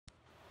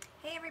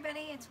Hey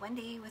everybody, it's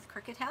Wendy with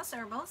Crooked House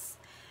Herbals,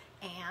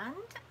 and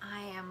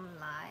I am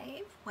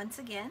live once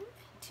again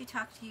to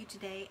talk to you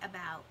today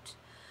about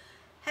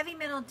heavy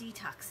metal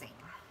detoxing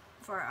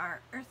for our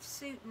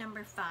Earthsuit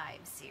number 5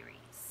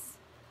 series.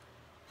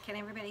 Can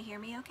everybody hear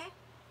me okay?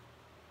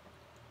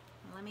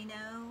 Let me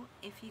know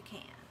if you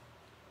can.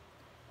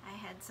 I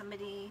had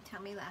somebody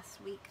tell me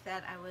last week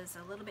that I was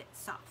a little bit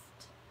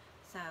soft,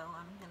 so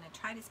I'm going to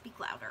try to speak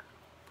louder.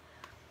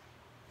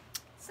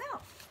 So,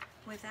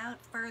 without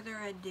further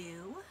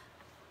ado,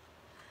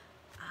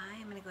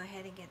 I'm going to go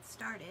ahead and get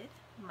started.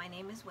 My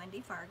name is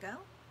Wendy Fargo.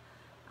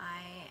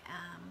 I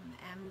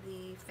am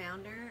the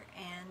founder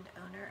and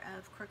owner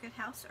of Crooked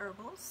House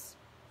Herbals,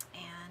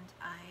 and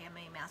I am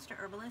a master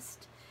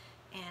herbalist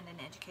and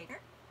an educator.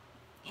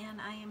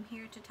 And I am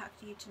here to talk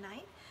to you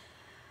tonight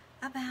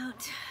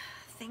about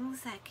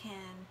things that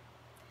can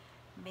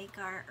make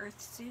our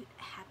earth suit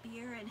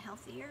happier and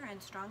healthier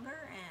and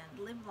stronger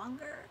and live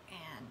longer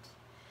and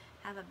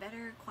have a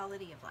better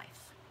quality of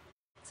life.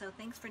 So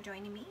thanks for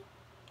joining me,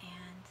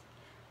 and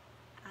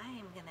I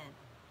am gonna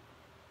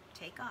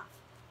take off.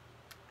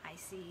 I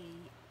see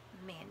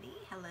Mandy,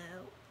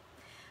 hello.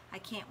 I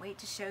can't wait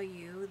to show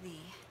you the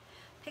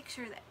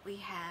picture that we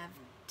have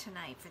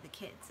tonight for the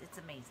kids. It's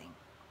amazing.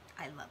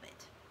 I love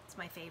it. It's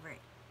my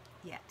favorite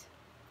yet.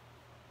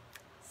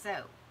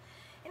 So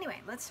anyway,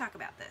 let's talk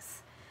about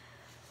this.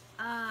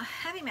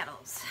 Heavy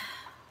metals.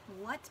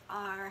 What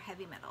are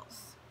heavy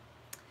metals?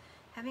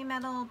 Heavy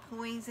metal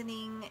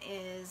poisoning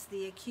is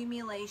the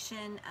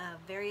accumulation of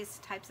various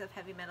types of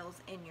heavy metals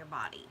in your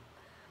body.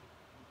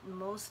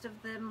 Most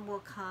of them will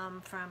come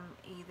from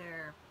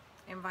either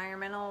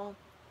environmental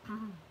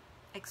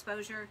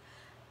exposure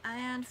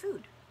and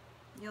food.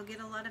 You'll get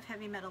a lot of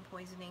heavy metal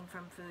poisoning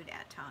from food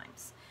at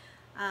times.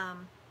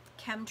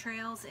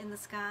 Chemtrails in the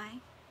sky.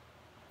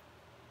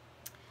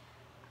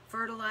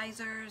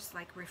 Fertilizers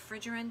like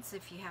refrigerants,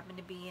 if you happen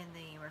to be in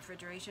the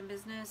refrigeration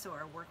business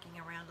or working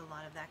around a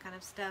lot of that kind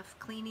of stuff.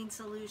 Cleaning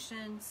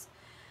solutions.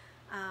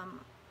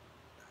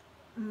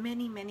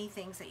 Many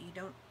things that you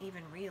don't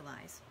even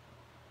realize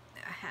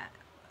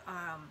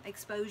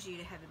expose you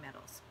to heavy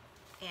metals.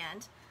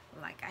 And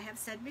like I have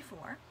said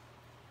before,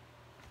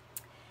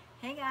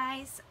 hey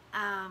guys,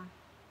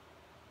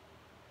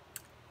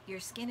 your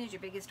skin is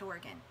your biggest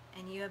organ,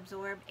 and you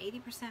absorb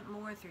 80%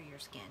 more through your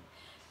skin.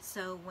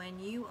 So when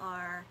you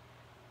are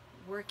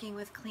working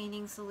with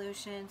cleaning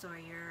solutions, or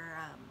you're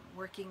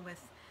working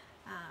with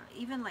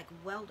even like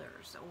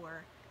welders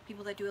or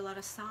people that do a lot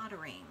of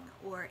soldering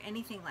or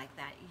anything like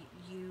that,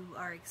 you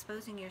are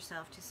exposing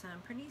yourself to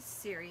some pretty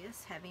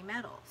serious heavy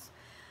metals.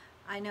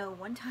 I know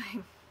one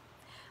time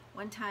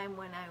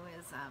when I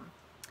was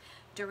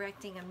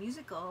directing a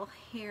musical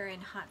here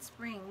in Hot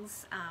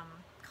Springs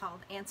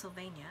called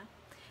Ansylvania,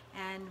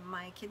 and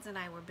my kids and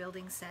I were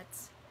building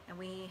sets, and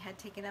we had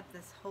taken up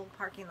this whole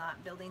parking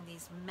lot building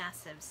these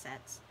massive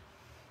sets,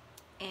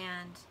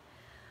 and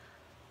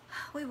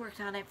we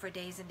worked on it for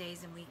days and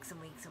days and weeks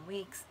and weeks and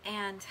weeks,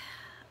 and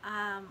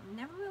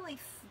never really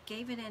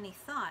gave it any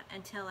thought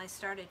until I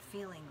started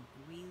feeling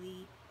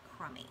really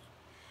crummy.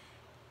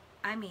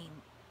 I mean,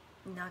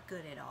 not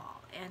good at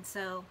all. And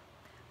so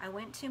I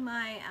went to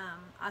my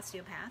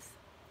osteopath,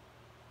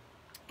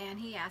 and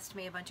he asked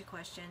me a bunch of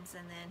questions,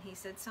 and then he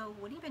said, so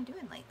what have you been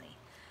doing lately?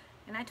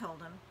 And I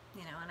told him,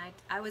 you know, and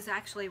I was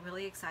actually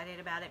really excited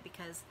about it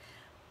because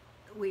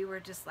we were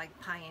just like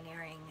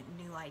pioneering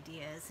new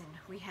ideas, and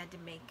we had to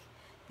make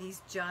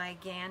these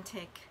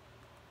gigantic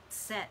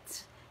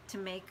sets to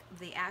make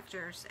the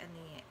actors and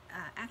the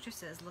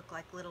actresses look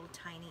like little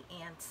tiny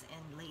ants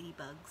and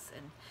ladybugs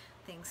and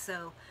things.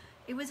 So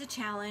it was a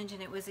challenge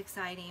and it was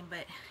exciting,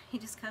 but he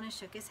just kind of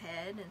shook his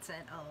head and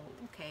said, oh,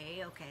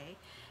 okay,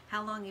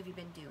 how long have you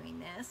been doing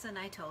this? And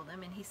I told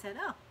him, and he said,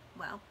 oh,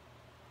 well,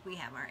 we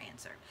have our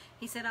answer.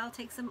 He said,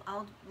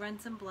 I'll run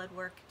some blood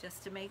work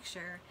just to make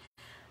sure.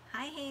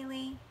 Hi,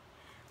 Haley.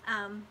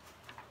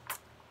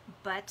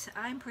 But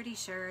I'm pretty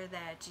sure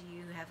that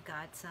you have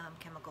got some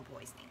chemical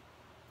poisoning.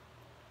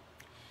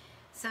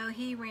 So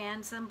he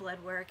ran some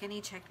blood work and he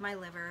checked my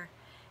liver,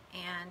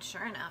 and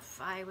sure enough,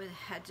 I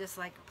had just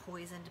like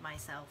poisoned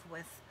myself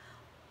with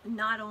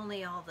not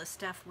only all the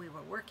stuff we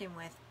were working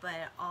with,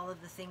 but all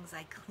of the things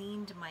I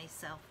cleaned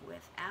myself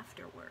with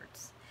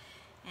afterwards.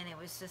 And it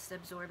was just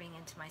absorbing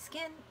into my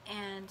skin,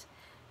 and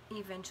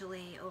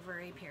eventually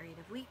over a period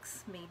of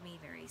weeks made me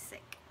very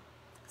sick.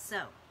 So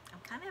I'm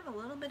kind of a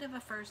little bit of a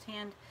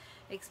first-hand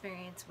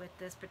experience with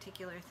this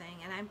particular thing,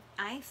 and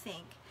I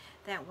think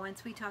that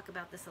once we talk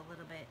about this a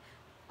little bit,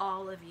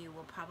 all of you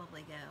will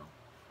probably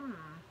go,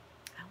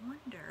 I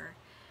wonder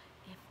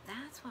if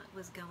that's what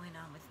was going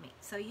on with me.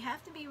 So you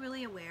have to be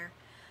really aware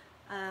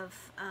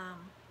of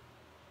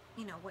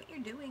you know, what you're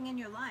doing in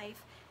your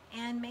life,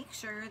 and make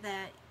sure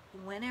that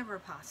whenever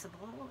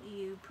possible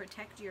you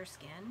protect your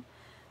skin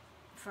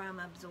from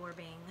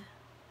absorbing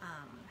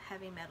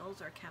heavy metals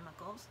or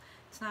chemicals.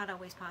 It's not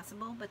always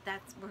possible, but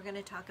we're going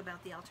to talk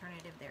about the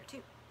alternative there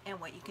too, and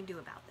what you can do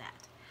about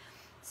that.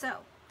 So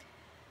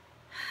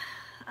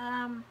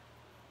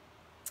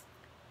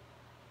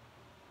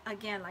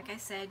again, like I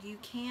said, you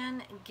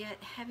can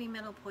get heavy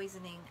metal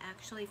poisoning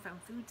actually from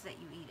foods that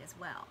you eat as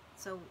well.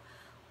 So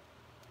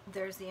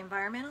there's the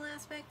environmental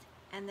aspect,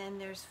 and then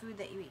there's food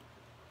that you eat.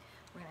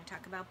 We're going to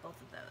talk about both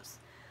of those.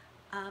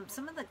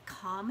 Some of the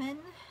common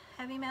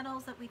heavy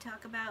metals that we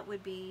talk about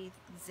would be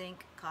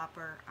zinc,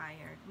 copper,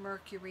 iron,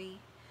 mercury,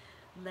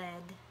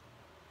 lead,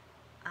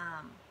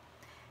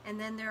 and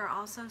then there are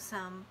also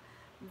some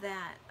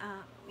that,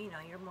 you know,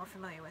 you're more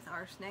familiar with,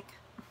 arsenic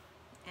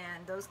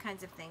and those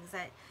kinds of things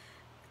that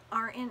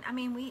are in, I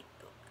mean,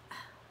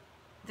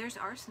 there's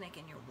arsenic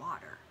in your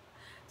water.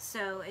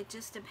 So it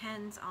just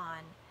depends on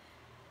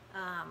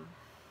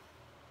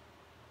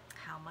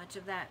how much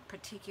of that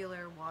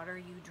particular water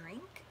you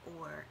drink,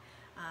 or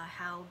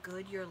how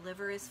good your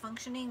liver is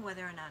functioning,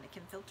 whether or not it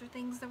can filter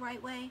things the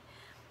right way.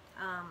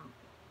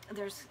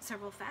 There's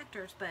several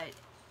factors, but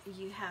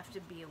you have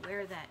to be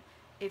aware that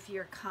if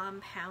you're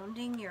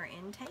compounding your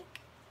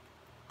intake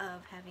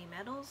of heavy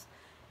metals,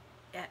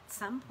 at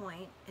some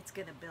point it's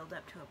going to build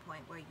up to a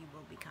point where you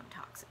will become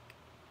toxic.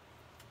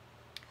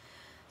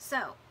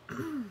 So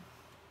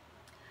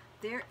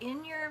there,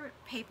 in your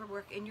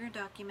paperwork, in your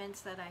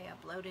documents that I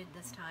uploaded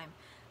this time,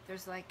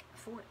 there's like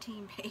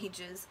 14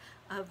 pages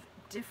of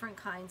different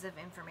kinds of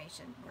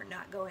information. We're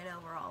not going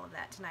over all of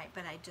that tonight,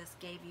 but I just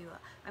gave you,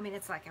 I mean,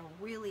 it's like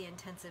a really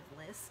intensive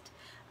list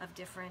of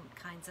different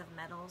kinds of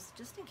metals,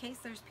 just in case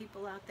there's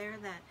people out there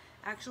that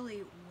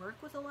actually work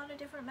with a lot of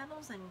different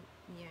metals, and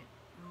you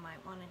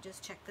might want to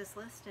just check this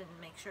list and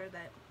make sure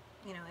that,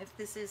 you know, if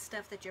this is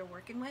stuff that you're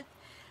working with,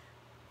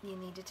 you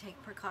need to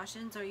take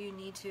precautions, or you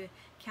need to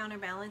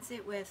counterbalance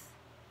it with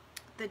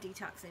the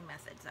detoxing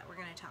methods that we're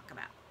going to talk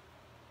about.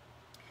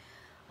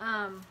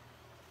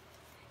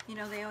 You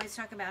know, they always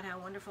talk about how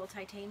wonderful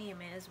titanium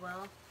is.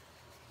 Well,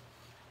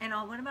 and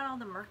what about all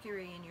the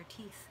mercury in your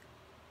teeth?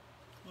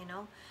 You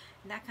know,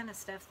 that kind of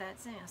stuff.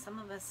 That's, you know, some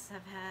of us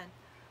have had,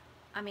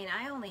 I mean,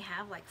 I only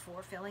have like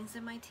 4 fillings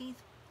in my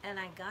teeth, and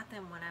I got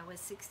them when I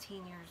was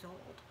 16 years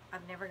old.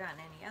 I've never gotten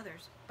any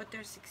others, but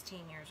they're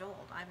 16 years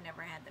old. I've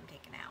never had them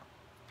taken out.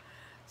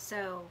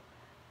 So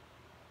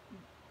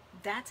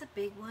that's a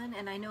big one,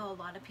 and I know a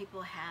lot of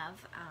people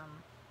have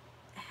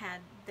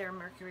had their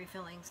mercury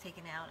fillings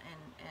taken out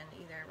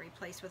and either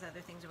replaced with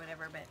other things or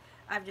whatever, but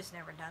I've just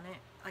never done it.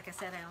 Like I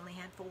said, I only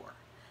had 4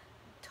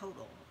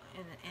 total,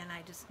 and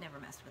I just never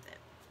messed with it.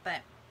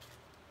 But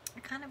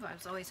I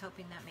was always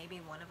hoping that maybe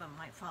one of them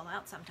might fall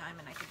out sometime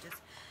and I could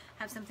just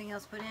have something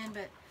else put in,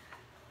 but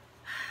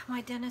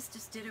my dentist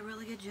just did a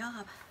really good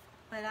job.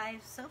 But I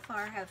so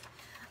far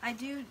I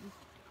do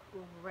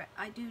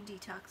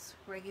detox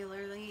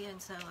regularly, and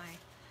so I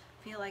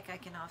feel like I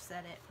can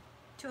offset it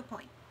to a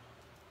point.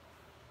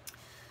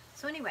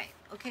 So anyway,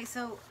 okay,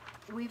 so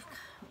we've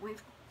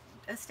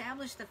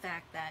established the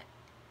fact that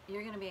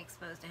you're going to be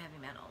exposed to heavy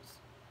metals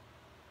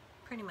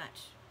pretty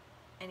much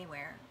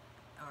anywhere,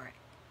 or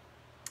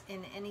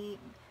in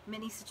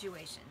many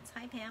situations.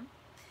 Hi Pam.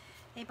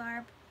 Hey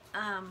Barb.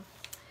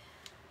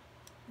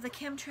 The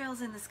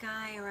chemtrails in the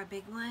sky are a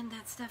big one.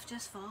 That stuff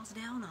just falls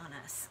down on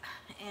us,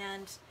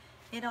 and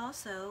it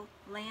also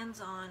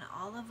lands on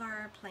all of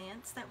our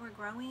plants that we're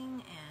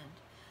growing and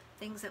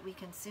things that we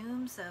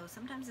consume. So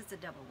sometimes it's a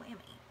double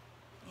whammy.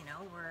 You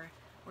know,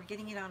 we're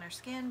getting it on our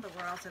skin, but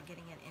we're also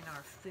getting it in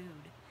our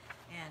food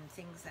and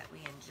things that we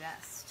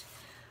ingest.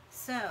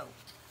 So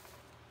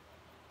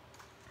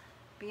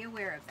be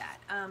aware of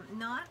that.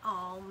 Not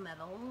all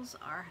metals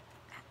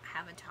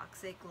have a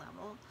toxic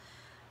level.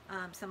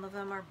 Some of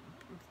them are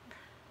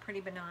pretty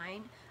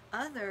benign.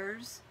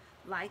 Others,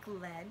 like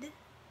lead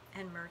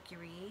and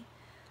mercury,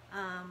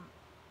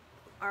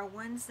 are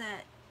ones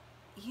that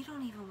you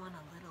don't even want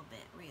a little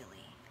bit,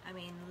 really. I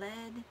mean,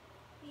 lead,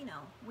 you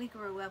know, we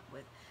grew up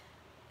with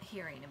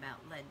hearing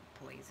about lead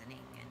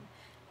poisoning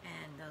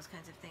and those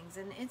kinds of things,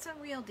 and it's a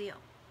real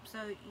deal.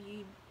 So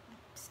you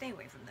stay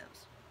away from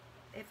those,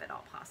 if at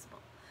all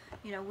possible.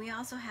 You know, we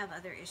also have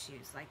other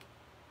issues like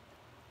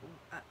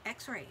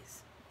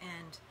x-rays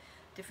and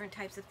different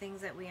types of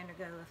things that we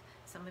undergo.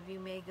 Some of you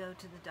may go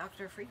to the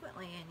doctor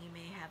frequently, and you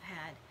may have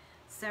had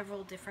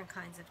several different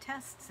kinds of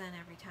tests, and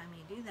every time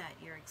you do that,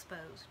 you're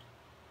exposed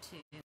to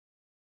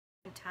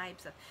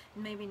types of,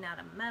 maybe not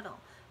a metal,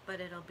 but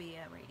it'll be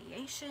a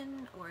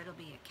radiation or it'll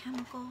be a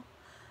chemical.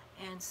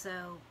 And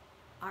so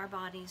our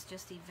bodies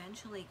just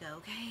eventually go,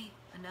 okay,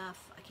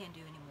 enough, I can't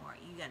do anymore,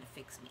 you got to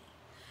fix me.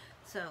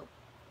 So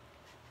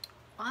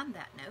on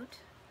that note,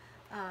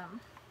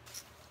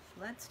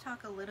 let's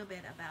talk a little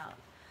bit about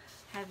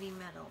heavy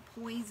metal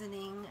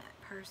poisoning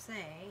per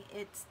se.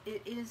 It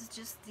is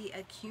just the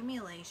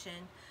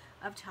accumulation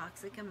of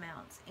toxic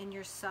amounts in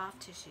your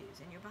soft tissues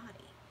in your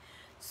body.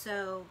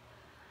 So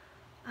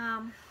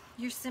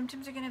your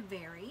symptoms are going to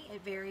vary.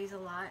 It varies a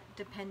lot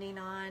depending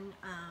on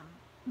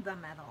the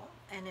metal,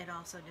 and it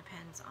also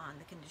depends on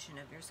the condition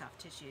of your soft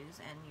tissues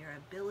and your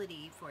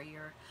ability for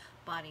your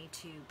body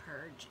to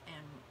purge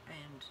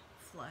and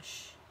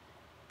flush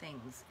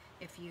things.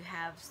 If you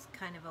have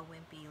kind of a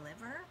wimpy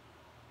liver,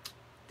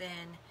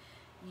 then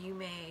you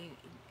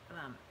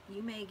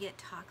may get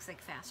toxic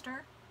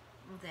faster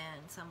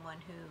than someone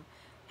who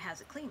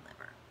has a clean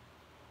liver.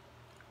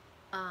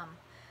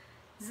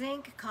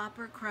 Zinc,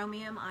 copper,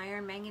 chromium,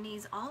 iron,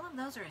 manganese, all of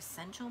those are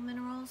essential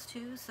minerals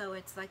too, so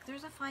it's like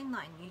there's a fine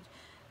line.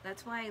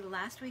 That's why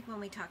last week when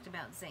we talked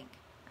about zinc,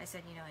 I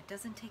said, you know, it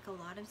doesn't take a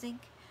lot of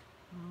zinc.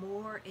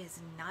 More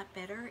is not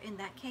better in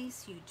that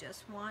case. You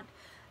just want,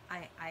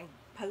 I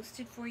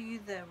posted for you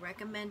the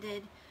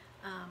recommended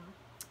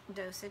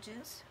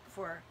dosages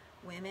for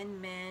women,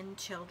 men,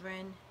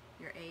 children,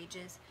 your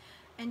ages,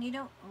 and you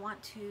don't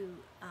want to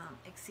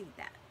exceed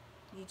that.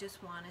 You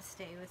just want to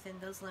stay within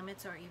those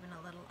limits or even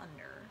a little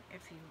under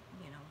if you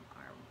know,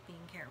 are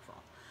being careful.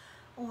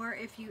 Or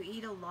if you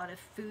eat a lot of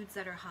foods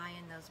that are high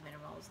in those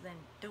minerals, then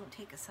don't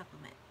take a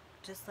supplement.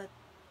 Just let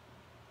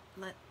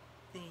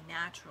the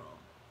natural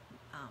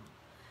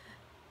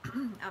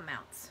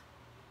amounts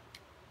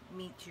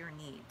meet your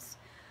needs.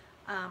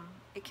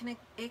 It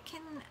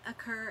can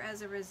occur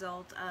as a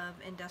result of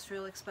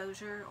industrial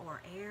exposure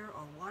or air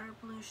or water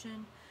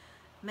pollution,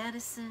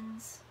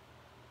 medicines.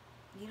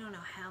 You don't know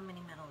how many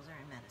metals are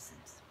in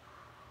medicines.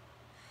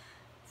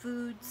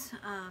 Foods,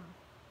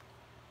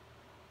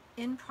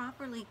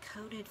 improperly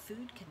coated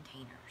food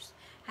containers.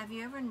 Have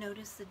you ever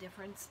noticed the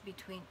difference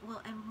between,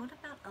 well, and what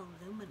about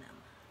aluminum?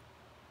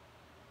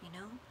 You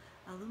know,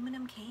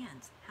 aluminum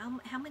cans.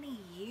 How many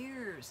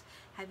years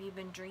have you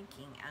been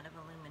drinking out of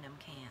aluminum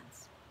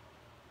cans?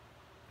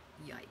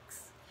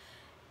 Yikes.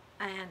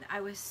 And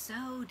I was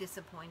so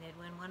disappointed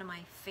when one of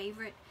my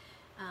favorite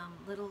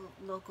little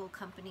local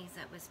companies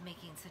that was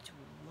making such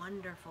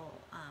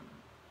wonderful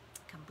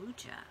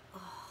kombucha.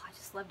 Oh, I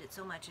just loved it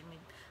so much. And we'd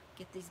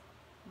get these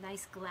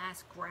nice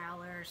glass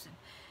growlers,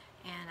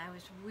 and I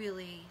was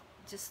really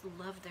just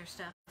loved their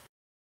stuff.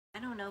 I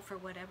don't know, for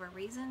whatever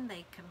reason,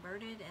 they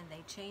converted and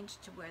they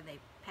changed to where they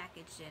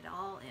packaged it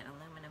all in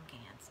aluminum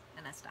cans,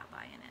 and I stopped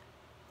buying it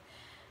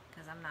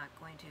because I'm not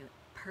going to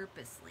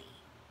purposely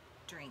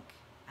drink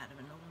out of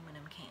an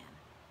aluminum can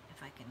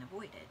if I can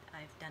avoid it.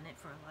 I've done it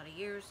for a lot of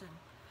years and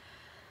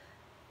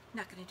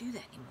not going to do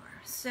that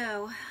anymore.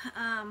 So,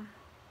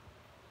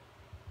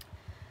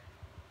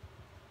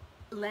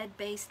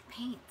 lead-based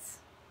paints.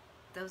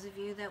 Those of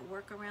you that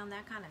work around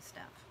that kind of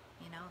stuff,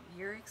 you know,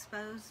 you're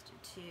exposed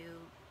to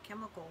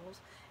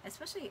chemicals,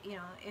 especially, you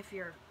know, if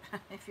your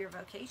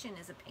vocation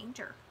is a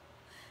painter.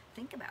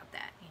 Think about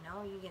that. You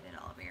know, you get it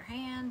all over your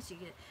hands.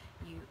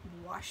 You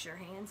wash your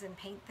hands in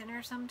paint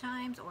thinner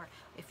sometimes, or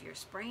if you're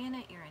spraying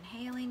it, you're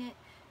inhaling it.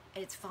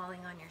 It's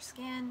falling on your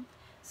skin.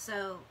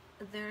 So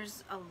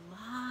there's a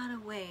lot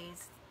of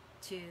ways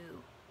to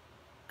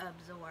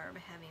absorb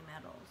heavy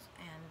metals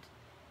and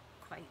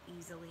quite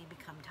easily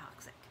become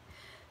toxic.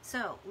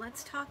 So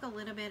let's talk a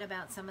little bit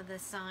about some of the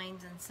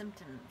signs and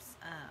symptoms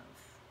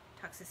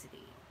of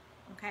toxicity.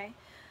 Okay,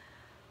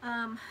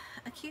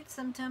 acute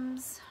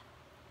symptoms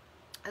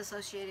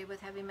associated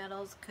with heavy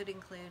metals could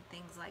include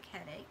things like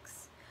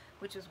headaches,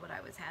 which is what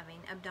I was having,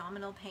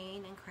 abdominal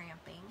pain and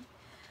cramping,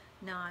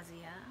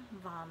 nausea,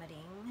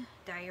 vomiting,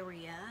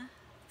 diarrhea,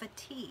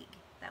 fatigue.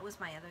 That was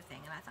my other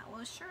thing. And I thought,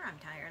 well, sure, I'm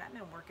tired. I've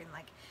been working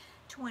like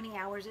 20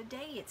 hours a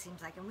day, it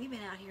seems like, and we've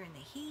been out here in the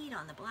heat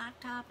on the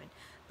blacktop,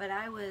 but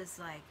I was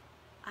like,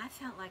 I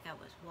felt like I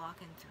was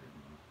walking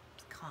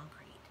through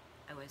concrete.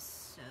 I was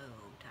so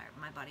tired.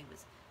 My body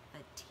was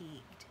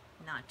fatigued,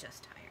 not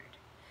just tired.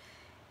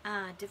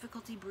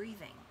 Difficulty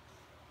breathing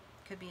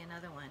could be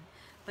another one.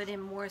 But in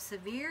more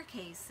severe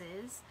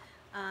cases,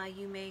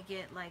 you may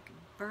get like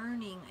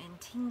burning and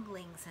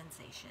tingling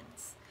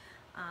sensations.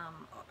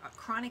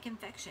 Chronic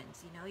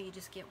infections, you know, you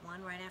just get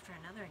one right after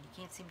another and you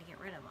can't seem to get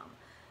rid of them.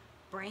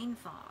 Brain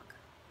fog.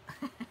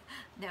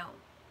 No,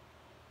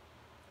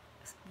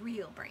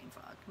 real brain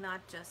fog,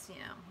 not just, you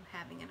know,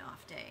 having an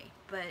off day,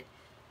 but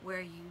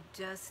where you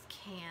just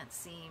can't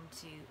seem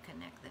to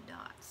connect the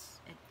dots.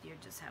 You're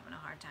just having a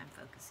hard time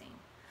focusing.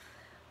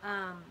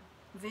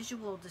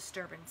 Visual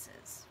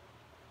disturbances,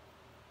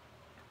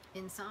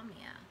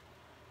 insomnia,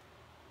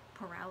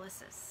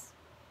 paralysis.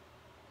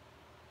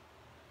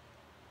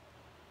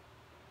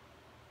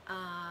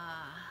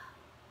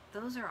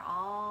 Those are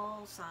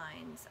all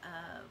signs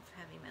of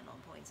heavy metal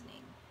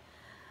poisoning.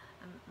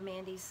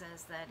 Mandy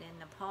says that in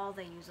Nepal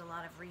they use a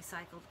lot of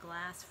recycled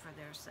glass for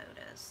their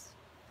sodas,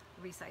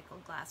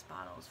 recycled glass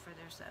bottles for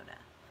their soda.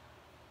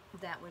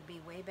 That would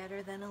be way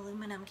better than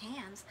aluminum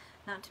cans,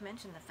 not to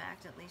mention the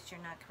fact at least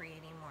you're not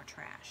creating more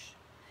trash.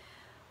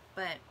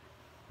 But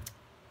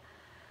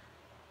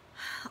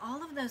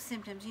all of those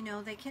symptoms, you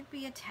know, they can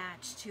be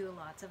attached to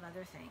lots of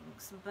other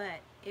things, but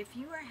if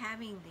you are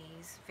having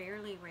these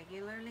fairly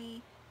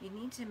regularly, you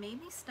need to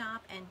maybe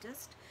stop and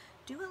just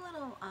do a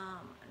little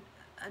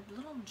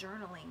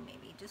journaling.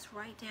 Maybe just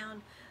write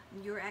down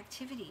your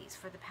activities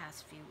for the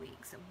past few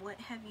weeks. What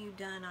have you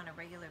done on a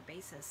regular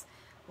basis?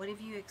 What have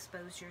you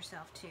exposed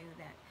yourself to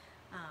that,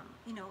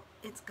 you know,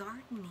 it's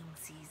gardening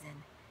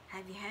season.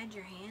 Have you had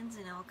your hands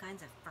in all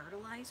kinds of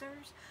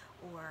fertilizers?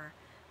 Or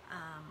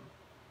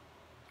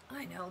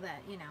I know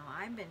that, you know,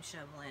 I've been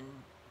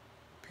shoveling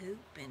poop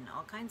and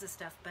all kinds of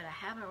stuff, but I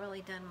haven't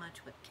really done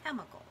much with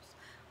chemicals.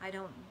 I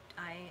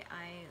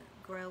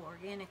grow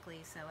organically,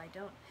 so I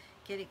don't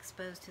get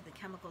exposed to the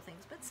chemical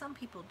things, but some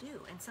people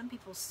do, and some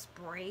people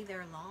spray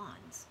their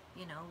lawns,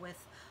 you know,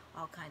 with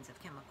all kinds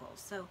of chemicals.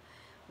 So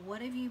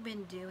what have you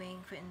been doing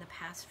in the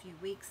past few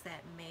weeks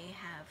that may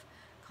have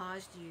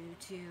caused you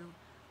to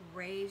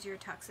raise your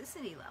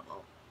toxicity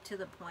level to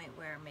the point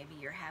where maybe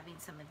you're having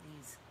some of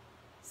these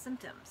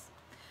symptoms?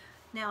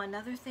 Now,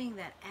 another thing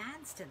that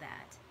adds to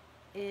that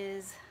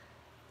is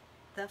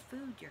the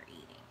food you're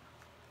eating.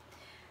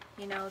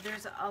 You know,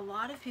 there's a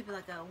lot of people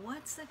that go,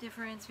 what's the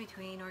difference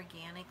between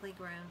organically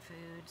grown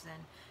foods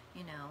and,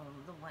 you know,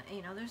 the one,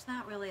 you know, there's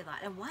not really a lot.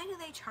 And why do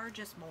they charge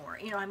us more?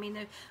 You know, I mean,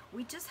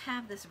 we just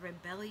have this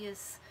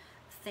rebellious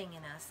thing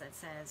in us that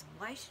says,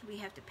 why should we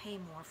have to pay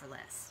more for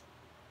less?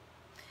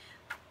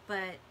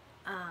 But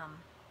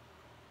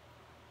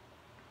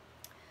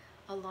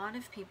a lot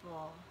of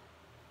people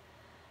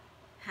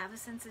have a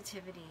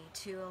sensitivity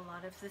to a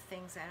lot of the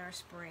things that are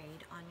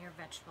sprayed on your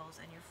vegetables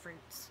and your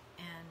fruits,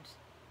 and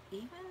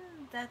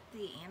even that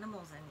the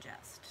animals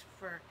ingest,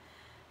 for,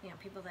 you know,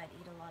 people that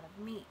eat a lot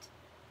of meat.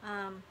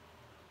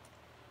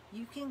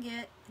 You can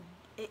get,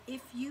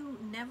 if you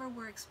never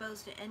were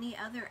exposed to any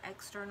other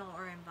external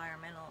or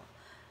environmental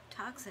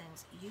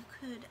toxins, you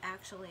could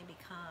actually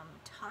become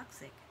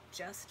toxic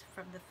just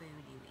from the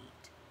food you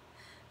eat.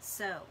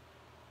 So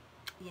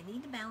you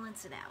need to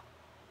balance it out.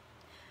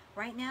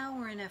 Right now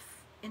we're in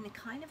a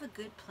kind of a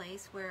good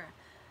place where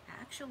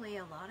actually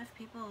a lot of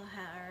people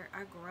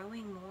are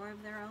growing more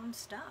of their own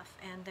stuff,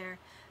 and they're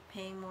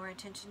paying more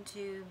attention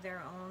to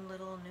their own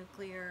little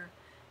nuclear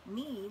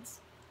needs,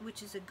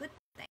 which is a good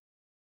thing,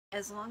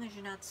 as long as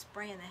you're not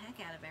spraying the heck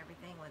out of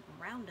everything with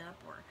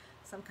Roundup or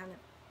some kind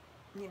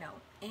of, you know,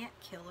 ant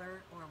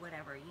killer or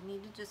whatever. You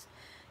need to just,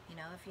 you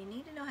know, if you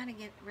need to know how to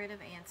get rid of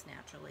ants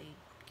naturally,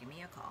 give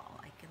me a call.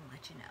 I can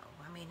let you know.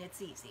 I mean,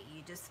 it's easy.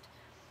 You just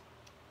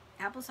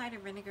apple cider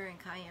vinegar and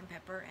cayenne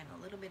pepper and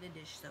a little bit of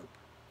dish soap.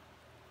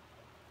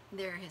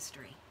 Their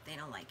history, they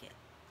don't like it.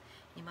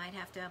 You might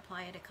have to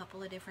apply it a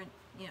couple of different,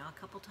 you know, a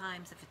couple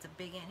times if it's a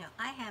big ant hill.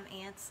 I have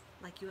ants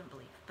like you wouldn't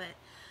believe, but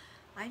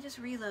I just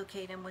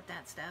relocate them with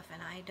that stuff,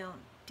 and I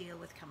don't deal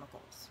with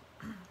chemicals.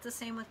 It's the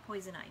same with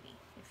poison ivy.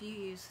 If you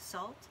use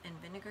salt and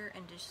vinegar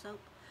and dish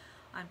soap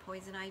on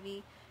poison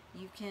ivy,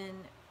 you can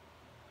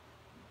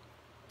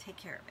take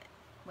care of it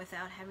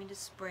without having to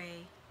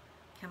spray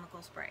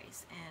chemical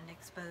sprays and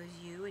expose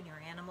you and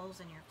your animals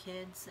and your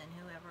kids and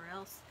whoever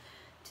else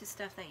to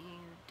stuff that you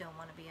don't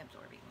want to be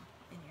absorbing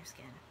in your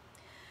skin.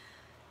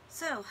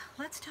 So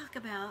let's talk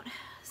about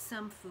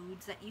some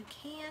foods that you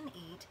can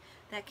eat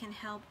that can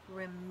help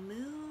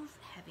remove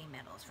heavy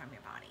metals from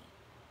your body,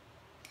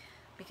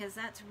 because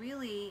that's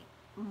really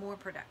more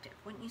productive,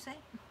 wouldn't you say?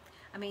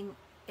 I mean,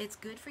 it's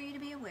good for you to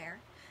be aware,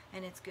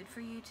 and it's good for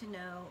you to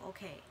know,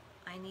 okay,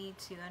 I need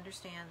to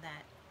understand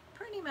that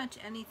pretty much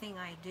anything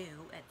I do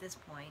at this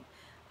point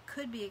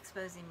could be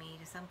exposing me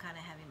to some kind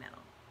of heavy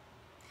metal.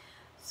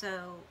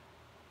 So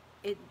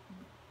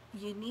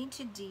you need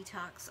to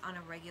detox on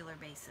a regular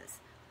basis,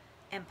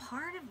 and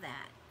part of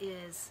that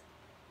is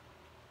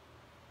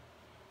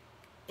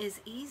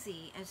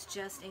easy as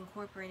just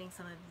incorporating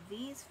some of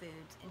these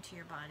foods into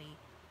your body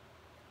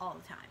all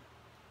the time.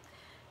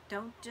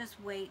 Don't just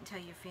wait until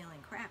you're feeling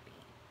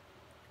crappy,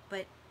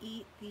 but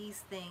eat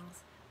these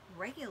things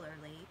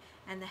regularly.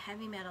 And the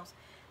heavy metals,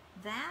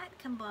 that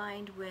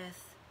combined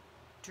with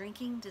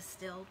drinking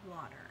distilled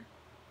water,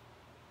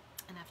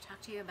 and I've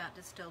talked to you about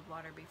distilled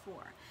water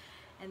before,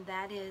 and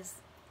that is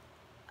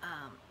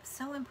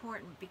so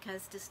important,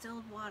 because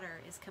distilled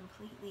water is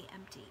completely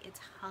empty. It's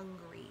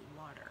hungry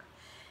water,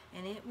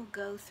 and it will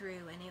go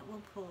through and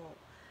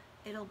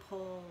it'll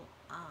pull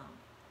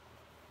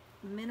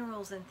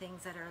minerals and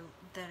things that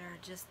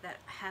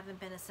haven't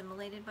been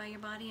assimilated by your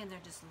body, and they're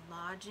just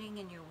lodging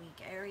in your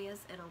weak areas.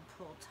 It'll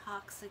pull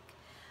toxic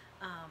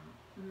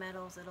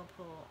metals, it'll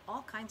pull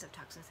all kinds of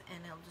toxins,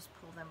 and it'll just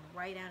pull them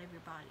right out of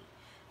your body.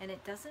 And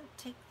it doesn't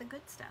take the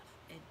good stuff,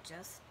 it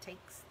just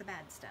takes the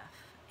bad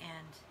stuff,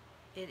 and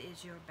it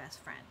is your best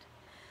friend.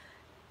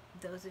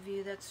 Those of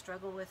you that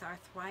struggle with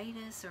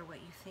arthritis, or what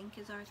you think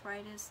is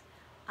arthritis,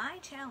 I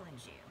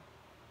challenge you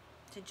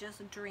to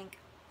just drink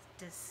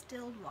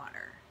distilled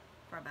water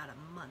for about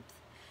a month,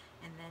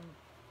 and then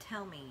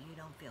tell me you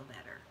don't feel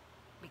better,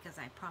 because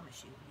I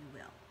promise you, you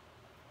will.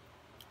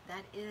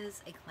 That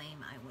is a claim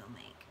I will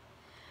make.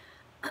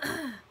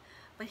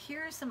 But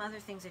here are some other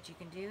things that you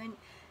can do,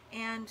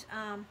 and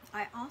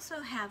I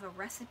also have a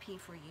recipe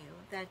for you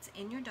that's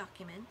in your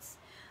documents,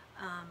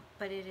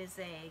 but it is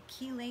a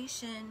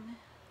chelation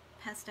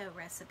pesto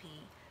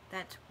recipe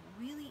that's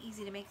really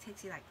easy to make. It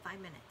takes you like 5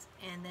 minutes,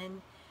 and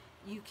then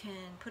you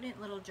can put it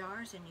in little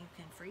jars and you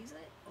can freeze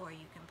it, or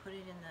you can put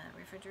it in the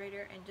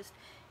refrigerator and just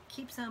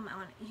keep some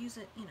on, use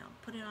it, you know,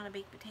 put it on a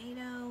baked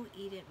potato,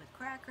 eat it with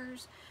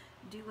crackers,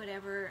 do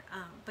whatever,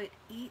 but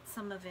eat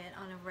some of it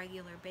on a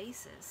regular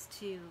basis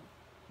to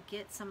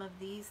get some of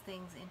these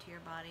things into your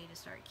body to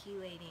start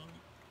chelating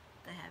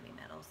the heavy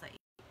metals that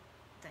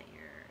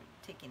you're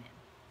taking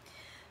in.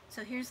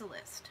 So here's a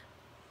list.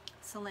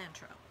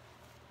 Cilantro.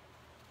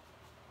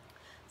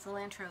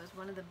 Cilantro is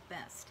one of the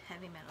best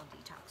heavy metal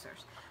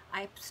detoxers.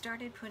 I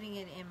started putting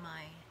it in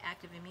my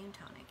active immune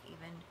tonic,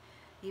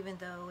 even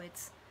though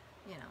it's,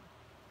 you know,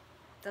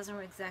 doesn't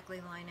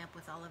exactly line up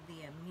with all of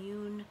the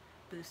immune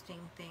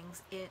boosting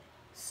things. It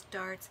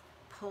starts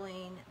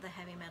pulling the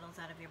heavy metals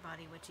out of your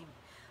body, which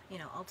you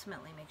know,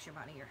 ultimately makes your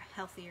body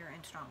healthier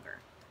and stronger.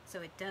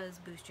 So it does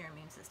boost your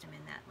immune system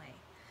in that way.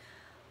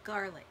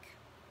 Garlic,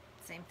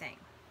 same thing.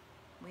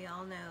 We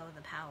all know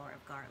the power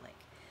of garlic,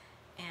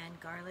 and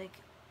garlic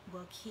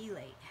will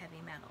chelate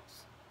heavy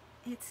metals.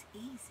 It's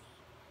easy.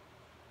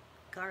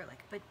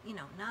 Garlic, but you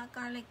know, not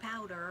garlic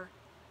powder.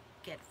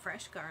 Get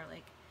fresh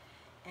garlic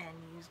and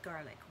use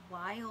garlic.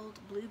 Wild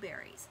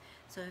blueberries.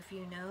 So if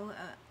you know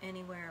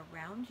anywhere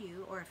around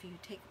you, or if you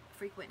take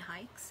frequent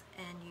hikes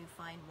and you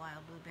find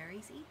wild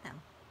blueberries, eat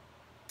them.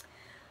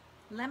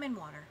 Lemon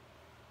water.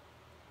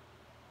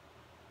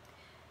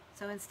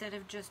 So instead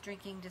of just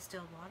drinking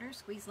distilled water,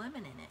 squeeze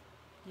lemon in it.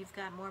 You've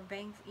got more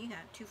bang, you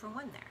got 2 for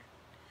 1 there.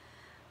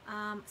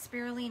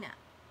 Spirulina.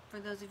 For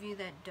those of you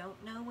that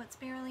don't know what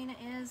spirulina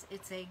is,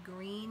 it's a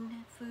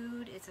green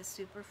food. It's a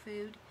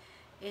superfood.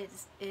 It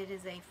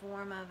is a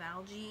form of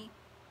algae,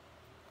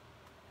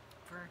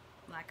 for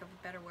lack of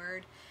a better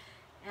word,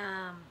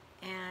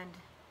 and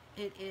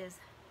it is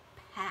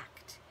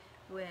packed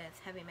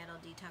with heavy metal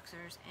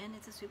detoxers, and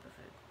it's a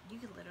superfood. You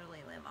could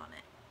literally live on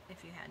it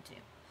if you had to.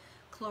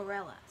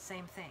 Chlorella,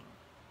 same thing.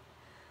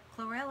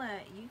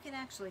 Chlorella, you can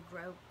actually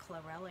grow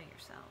chlorella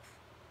yourself.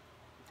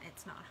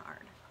 It's not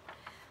hard.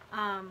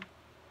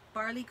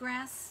 Barley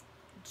grass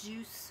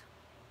juice.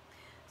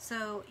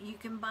 So you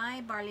can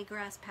buy barley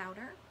grass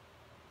powder.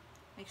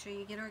 Make sure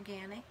you get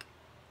organic.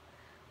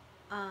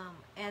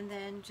 And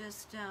then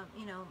just,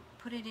 you know,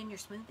 put it in your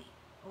smoothie,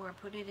 or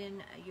put it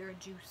in your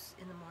juice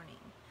in the morning,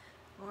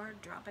 or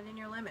drop it in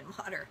your lemon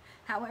water,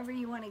 however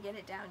you want to get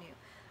it down you.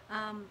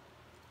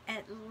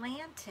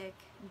 Atlantic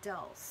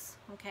dulse,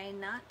 okay,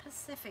 not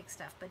Pacific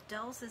stuff, but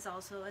dulse is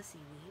also a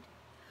seaweed,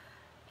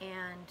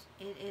 and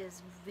it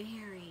is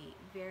very,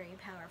 very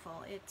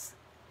powerful. It's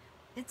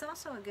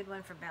also a good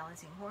one for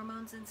balancing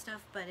hormones and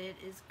stuff, but it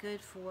is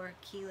good for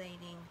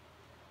chelating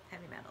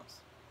heavy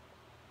metals.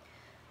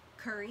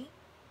 Curry,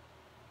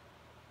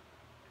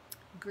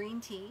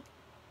 green tea,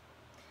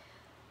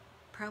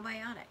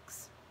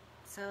 probiotics.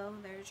 So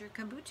there's your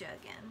kombucha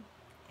again,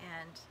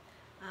 and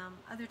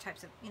other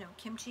types of, you know,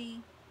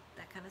 kimchi,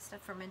 that kind of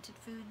stuff. Fermented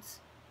foods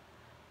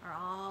are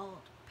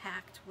all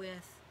packed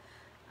with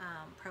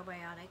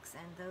probiotics,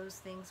 and those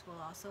things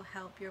will also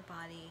help your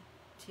body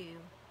to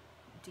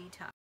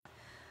detox.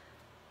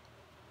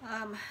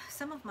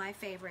 Some of my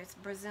favorites: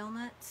 Brazil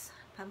nuts,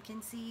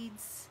 pumpkin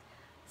seeds,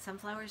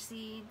 sunflower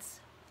seeds,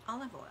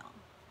 olive oil.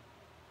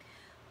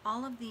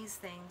 All of these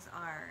things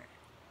are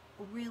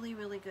really,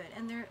 really good,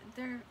 and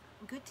they're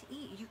good to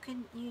eat. You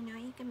can, you know,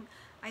 you can.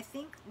 I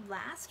think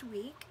last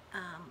week,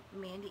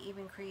 Mandy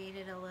even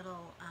created a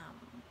little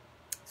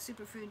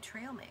superfood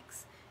trail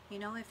mix. You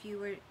know, if you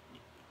were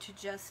to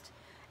just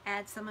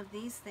add some of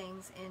these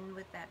things in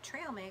with that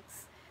trail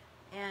mix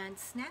and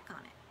snack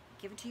on it,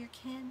 give it to your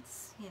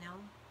kids. You know,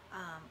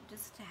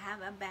 just to have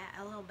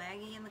a little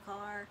baggie in the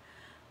car.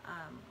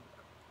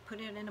 Put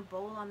it in a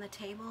bowl on the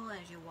table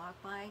as you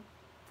walk by.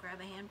 Grab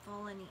a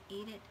handful and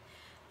eat it.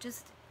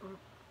 Just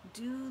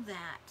do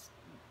that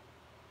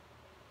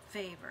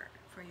favor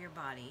for your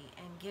body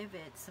and give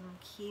it some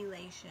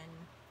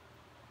chelation,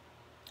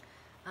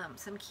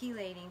 some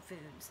chelating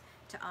foods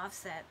to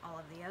offset all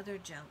of the other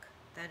junk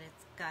that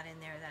it's got in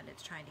there that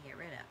it's trying to get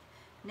rid of.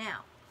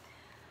 Now,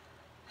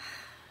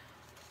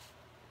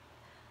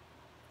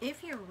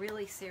 if you're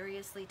really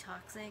seriously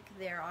toxic,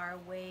 there are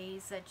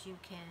ways that you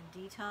can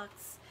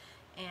detox,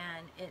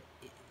 and it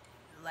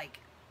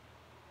like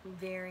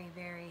very,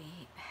 very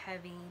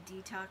heavy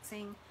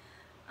detoxing,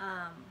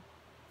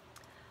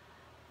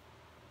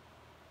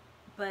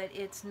 but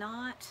it's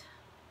not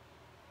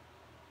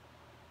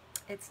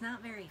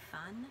very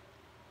fun,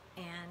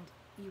 and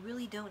you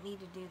really don't need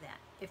to do that.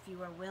 If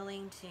you are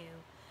willing to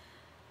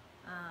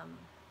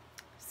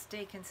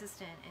stay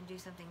consistent and do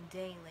something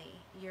daily,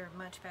 you're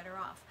much better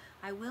off.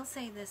 I will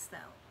say this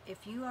though,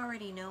 if you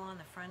already know on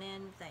the front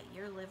end that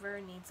your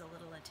liver needs a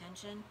little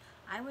attention,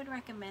 I would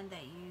recommend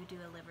that you do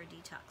a liver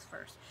detox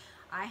first.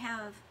 I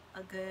have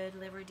a good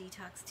liver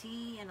detox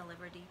tea and a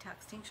liver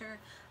detox tincture.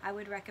 I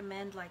would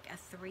recommend like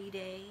a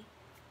 3-day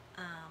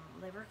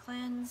liver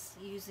cleanse,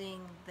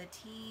 using the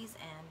teas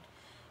and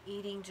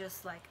eating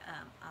just like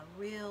a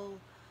real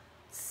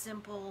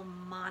simple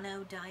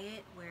mono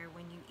diet, where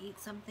when you eat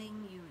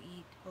something, you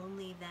eat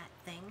only that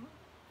thing,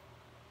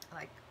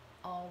 like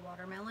all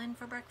watermelon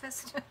for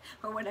breakfast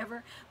or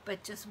whatever,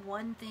 but just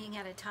one thing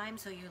at a time,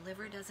 so your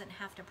liver doesn't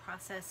have to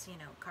process, you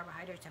know,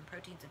 carbohydrates and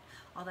proteins and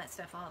all that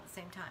stuff all at the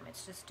same time.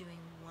 It's just doing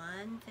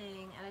one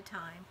thing at a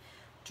time,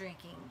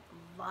 drinking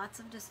lots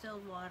of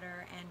distilled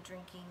water and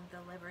drinking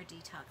the liver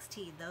detox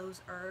tea.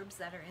 Those herbs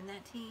that are in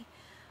that tea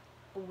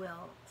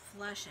will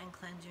flush and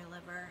cleanse your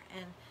liver,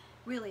 and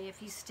really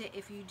if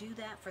you do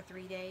that for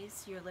 3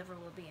 days, your liver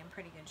will be in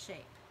pretty good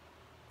shape.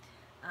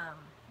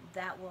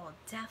 that will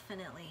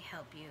definitely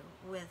help you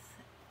with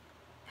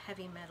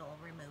heavy metal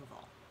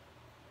removal.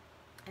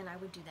 And I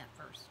would do that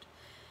first,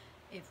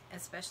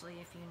 especially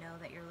if you know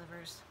that your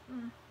liver's,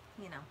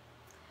 you know,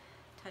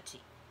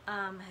 touchy.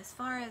 As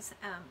far as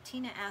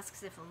Tina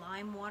asks if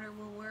lime water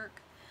will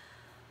work,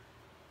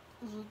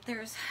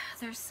 there's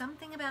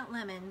something about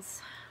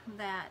lemons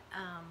that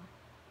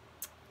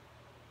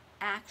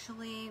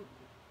actually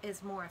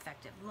is more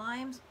effective.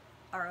 Limes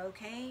are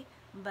okay,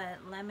 but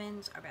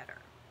lemons are better.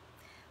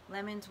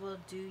 Lemons will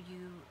do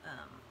you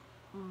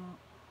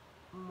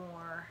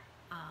more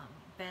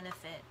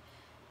benefit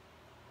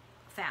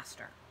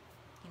faster.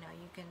 You know,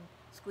 you can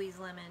squeeze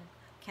lemon.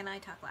 Can I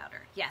talk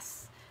louder?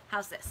 Yes.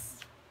 How's this?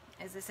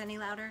 Is this any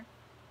louder?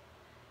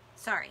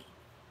 Sorry,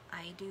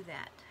 I do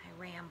that.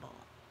 I ramble.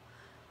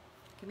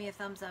 Give me a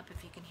thumbs up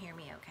if you can hear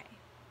me okay.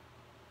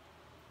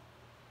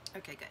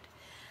 Okay, good.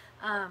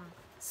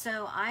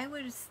 So I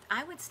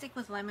would stick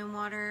with lemon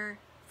water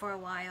for a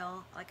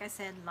while. Like I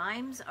said,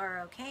 limes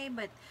are okay,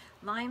 but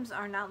limes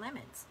are not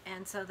lemons,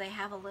 and so they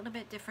have a little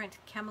bit different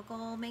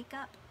chemical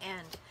makeup,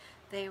 and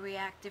they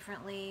react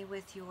differently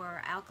with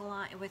your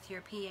alkaline, with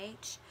your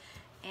pH,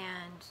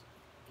 and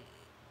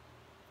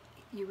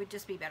you would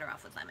just be better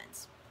off with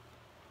lemons.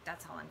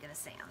 That's all I'm going to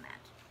say on that.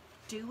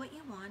 Do what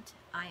you want.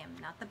 I am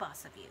not the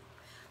boss of you,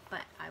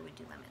 but I would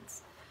do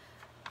lemons.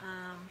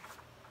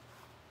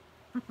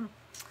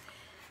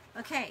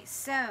 Okay,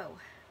 so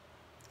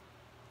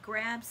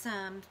grab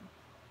some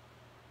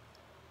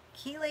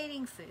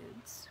chelating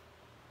foods.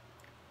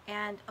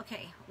 And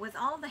okay, with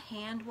all the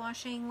hand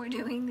washing we're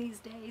doing these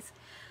days,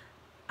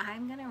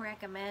 I'm going to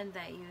recommend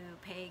that you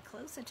pay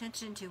close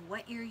attention to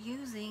what you're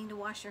using to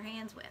wash your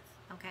hands with.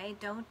 Okay,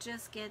 don't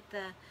just get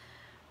the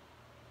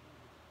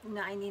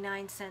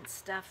 99-cent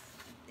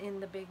stuff in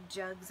the big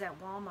jugs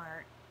at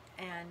Walmart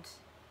and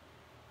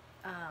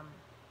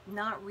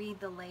not read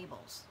the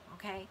labels,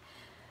 okay?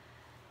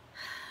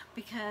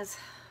 Because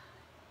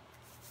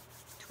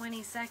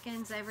 20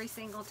 seconds every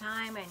single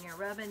time, and you're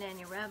rubbing and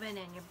you're rubbing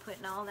and you're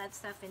putting all that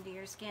stuff into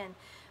your skin.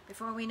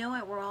 Before we know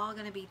it, we're all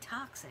going to be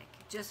toxic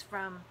just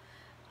from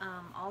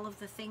all of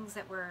the things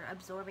that we're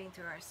absorbing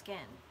through our skin.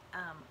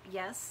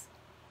 Yes,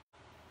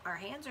 our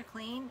hands are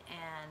clean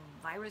and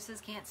viruses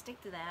can't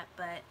stick to that,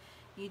 but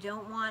you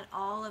don't want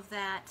all of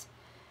that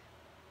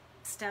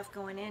stuff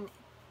going in.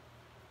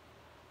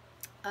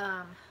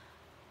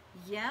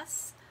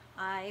 Yes,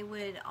 I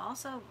would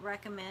also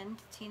recommend,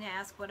 Tina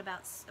asked, what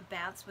about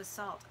baths with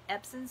salt?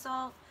 Epsom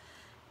salt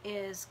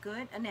is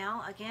good.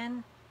 Now,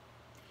 again,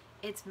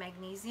 it's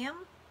magnesium,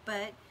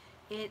 but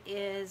it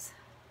is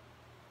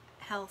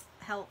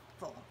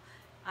helpful.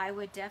 I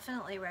would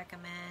definitely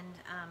recommend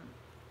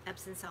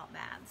Epsom salt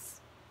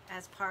baths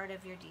as part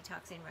of your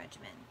detoxing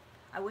regimen.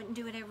 I wouldn't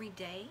do it every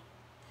day,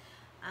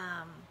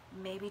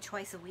 maybe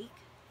twice a week,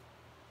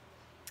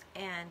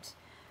 and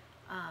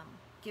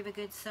give a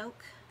good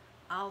soak.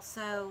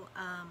 Also,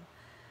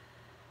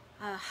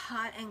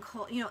 hot and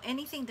cold, you know,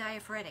 anything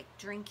diaphoretic,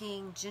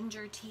 drinking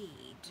ginger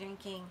tea,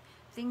 drinking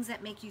things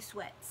that make you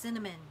sweat,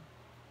 cinnamon,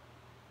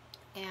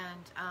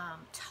 and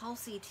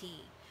Tulsi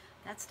tea.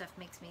 That stuff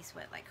makes me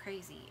sweat like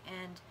crazy.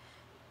 And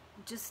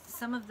just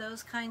some of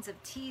those kinds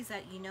of teas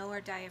that you know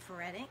are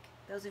diaphoretic.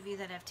 Those of you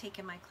that have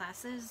taken my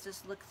classes,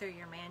 just look through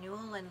your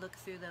manual and look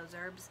through those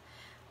herbs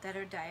that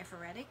are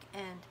diaphoretic,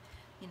 and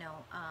you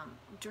know,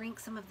 drink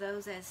some of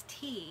those as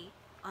tea.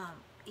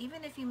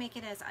 Even if you make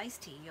it as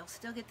iced tea, you'll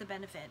still get the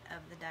benefit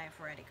of the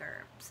diaphoretic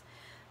herbs.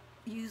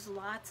 Use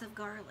lots of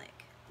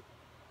garlic.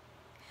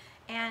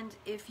 And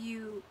if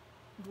you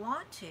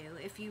want to,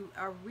 if you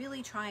are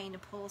really trying to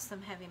pull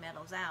some heavy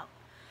metals out,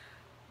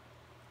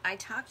 I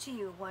talked to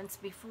you once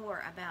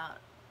before about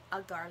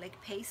a garlic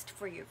paste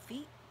for your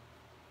feet.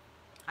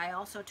 I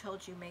also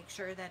told you make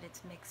sure that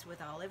it's mixed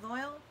with olive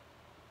oil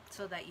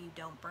so that you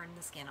don't burn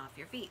the skin off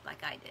your feet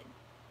like I did.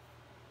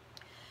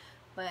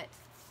 But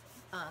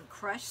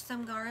crush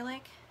some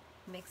garlic,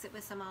 mix it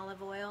with some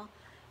olive oil,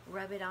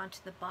 rub it onto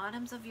the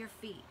bottoms of your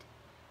feet,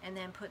 and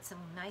then put some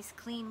nice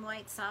clean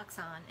white socks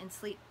on and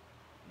sleep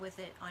with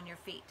it on your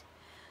feet.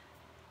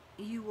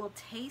 You will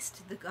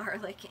taste the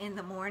garlic in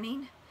the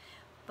morning,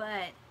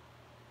 but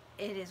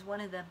it is one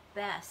of the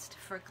best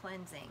for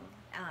cleansing.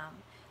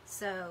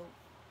 So,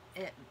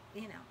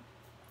 you know,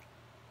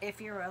 if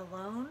you're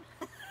alone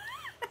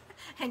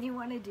and you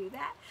want to do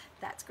that,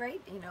 that's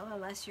great. You know,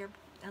 unless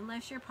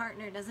your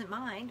partner doesn't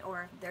mind,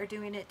 or they're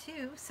doing it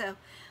too. So,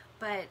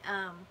 but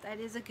that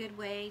is a good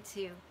way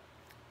to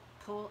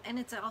pull, and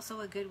it's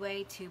also a good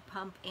way to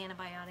pump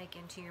antibiotic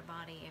into your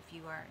body if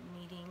you are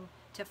needing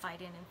to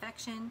fight an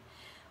infection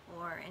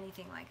or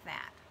anything like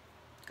that.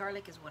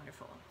 Garlic is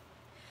wonderful.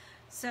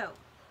 So,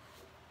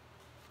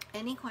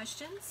 any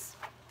questions?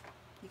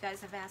 You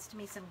guys have asked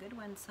me some good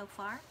ones so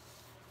far.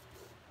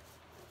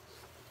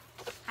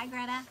 Hi,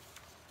 Greta.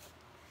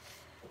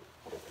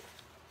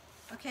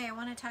 Okay, I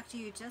want to talk to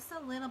you just a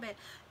little bit.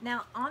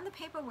 Now, on the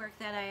paperwork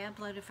that I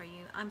uploaded for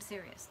you, I'm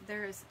serious.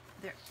 There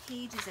are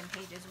pages and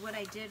pages. What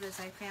I did was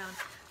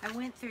I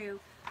went through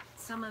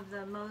some of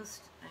the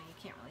most, you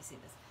can't really see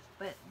this,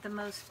 but the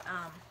most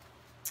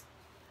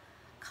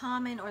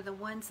common, or the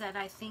ones that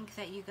I think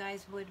that you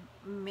guys would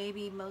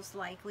maybe most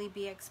likely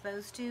be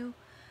exposed to,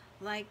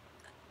 like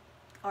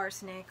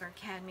arsenic or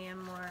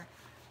cadmium, or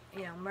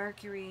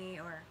mercury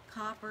or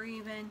copper,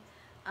 even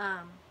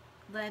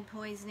lead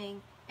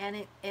poisoning,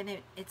 and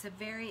it's a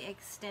very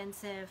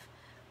extensive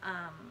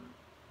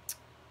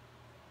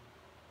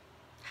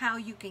how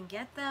you can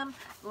get them.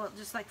 Well,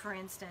 just like for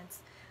instance,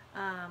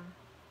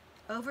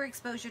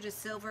 overexposure to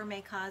silver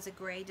may cause a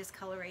gray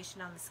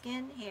discoloration on the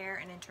skin, hair,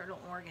 and internal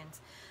organs.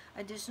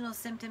 Additional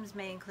symptoms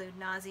may include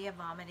nausea,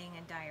 vomiting,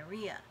 and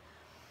diarrhea.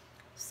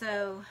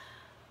 So,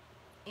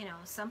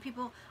 some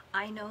people,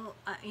 I know,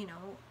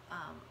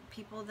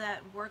 people that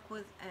work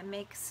with and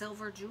make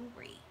silver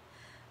jewelry.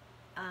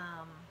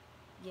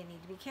 You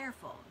need to be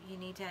careful. You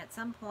need to, at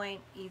some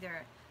point,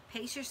 either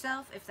pace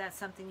yourself if that's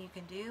something you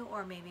can do,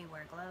 or maybe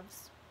wear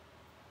gloves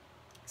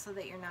so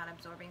that you're not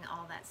absorbing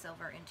all that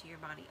silver into your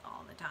body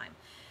all the time,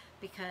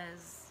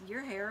 because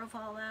your hair will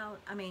fall out.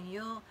 I mean,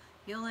 you'll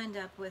end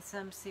up with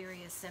some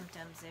serious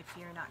symptoms if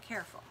you're not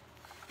careful,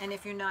 and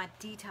if you're not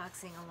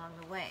detoxing along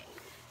the way.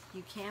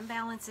 You can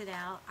balance it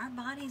out. Our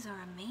bodies are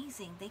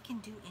amazing. They can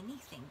do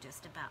anything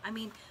just about. I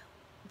mean,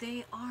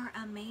 they are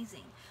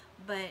amazing,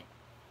 but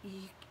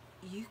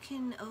you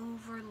can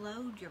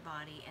overload your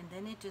body, and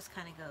then it just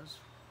kind of goes,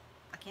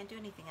 I can't do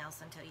anything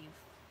else until you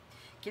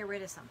get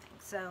rid of something.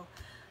 So,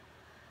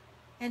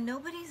 and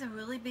nobody's a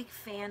really big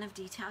fan of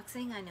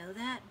detoxing, I know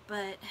that,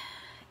 but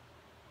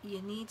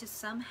you need to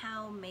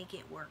somehow make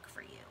it work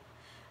for you.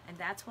 And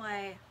that's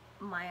why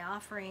my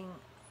offering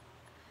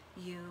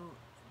you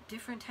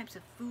different types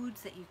of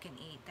foods that you can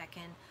eat that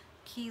can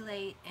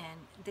chelate, and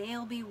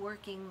they'll be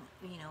working,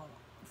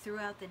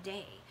 throughout the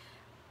day.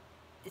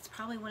 It's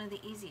probably one of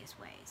the easiest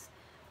ways.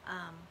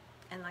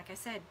 And like I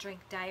said, drink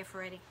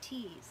diaphoretic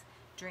teas,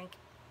 drink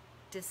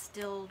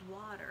distilled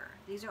water.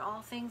 These are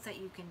all things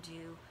that you can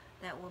do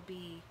that will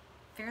be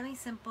fairly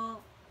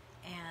simple,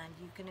 and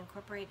you can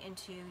incorporate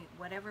into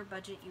whatever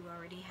budget you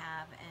already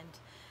have,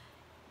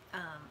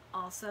 and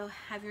also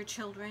have your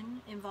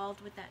children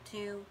involved with that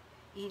too,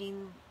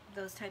 eating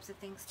those types of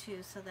things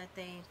too, so that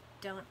they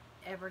don't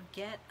ever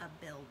get a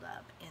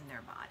buildup in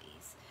their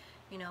bodies.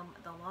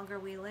 The longer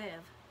we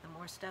live, the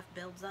more stuff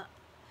builds up,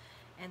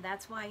 and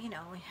that's why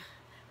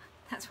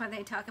that's why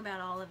they talk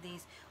about all of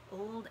these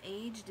old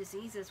age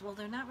diseases. Well,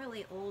 they're not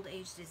really old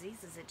age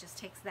diseases. It just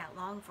takes that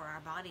long for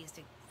our bodies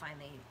to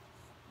finally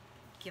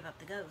give up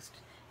the ghost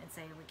and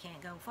say, we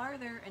can't go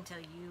farther until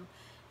you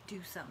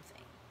do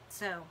something.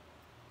 So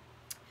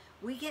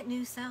we get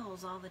new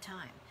cells all the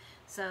time.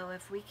 So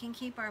if we can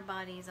keep our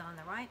bodies on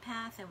the right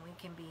path, and we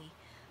can be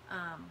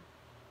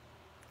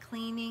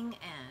cleaning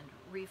and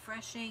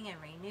refreshing and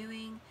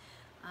renewing,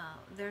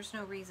 there's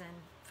no reason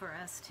for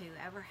us to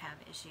ever have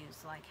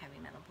issues like heavy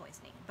metal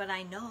poisoning. But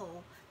I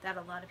know that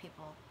a lot of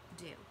people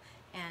do.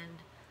 And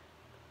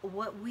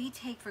what we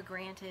take for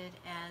granted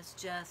as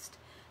just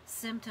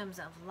symptoms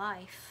of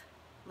life,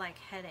 like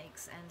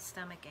headaches and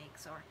stomach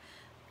aches, or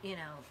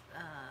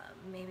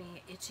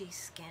maybe itchy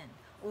skin,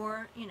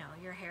 or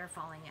your hair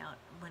falling out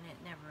when it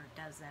never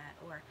does that,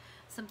 or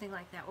something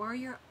like that, or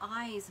your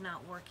eyes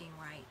not working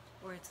right,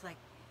 or it's like,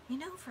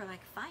 for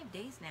like 5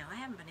 days now I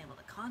haven't been able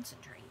to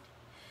concentrate.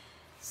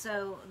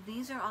 So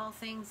these are all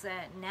things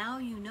that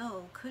now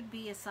could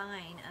be a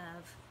sign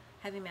of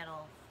heavy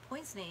metal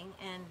poisoning,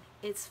 and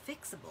it's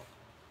fixable.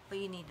 But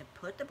you need to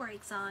put the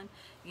brakes on,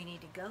 you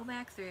need to go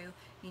back through,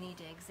 you need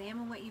to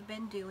examine what you've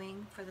been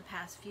doing for the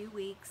past few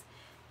weeks,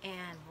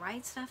 and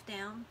write stuff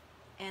down,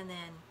 and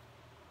then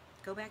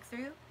go back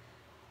through,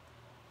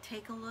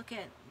 take a look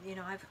at,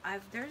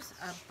 there's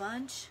a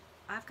bunch,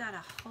 I've got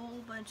a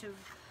whole bunch of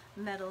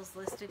metals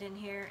listed in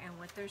here, and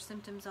what their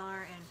symptoms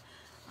are, and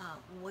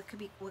what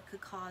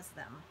could cause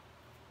them,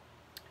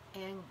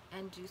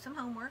 and do some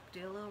homework,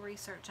 do a little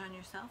research on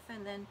yourself,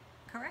 and then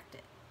correct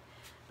it.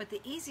 But the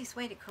easiest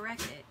way to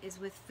correct it is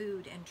with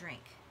food and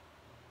drink.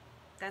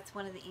 That's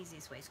one of the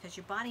easiest ways, because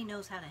your body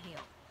knows how to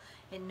heal.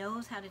 It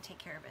knows how to take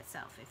care of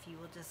itself if you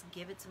will just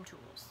give it some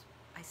tools.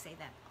 I say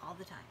that all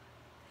the time,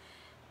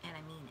 and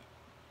I mean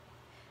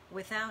it,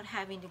 without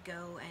having to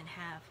go and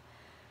have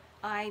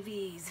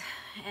IVs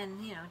and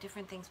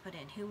different things put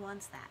in. Who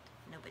wants that?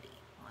 Nobody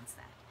wants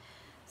that.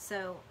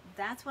 So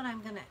that's what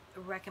I'm going to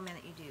recommend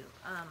that you do.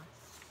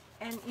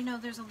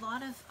 And there's a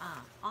lot of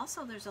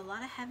also there's a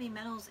lot of heavy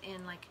metals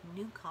in like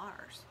new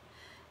cars,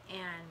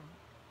 and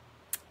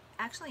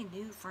actually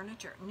new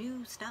furniture,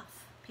 new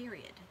stuff,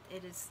 period.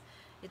 It's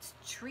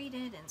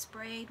treated and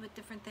sprayed with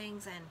different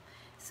things, and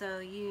so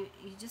you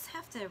just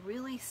have to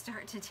really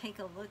start to take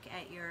a look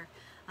at your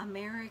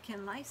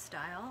American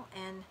lifestyle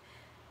and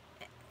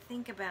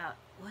think about,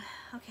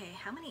 okay,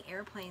 how many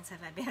airplanes have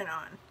I been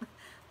on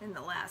in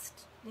the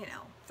last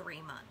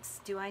 3 months?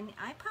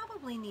 I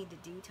probably need to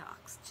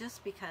detox,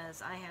 just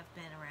because I have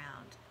been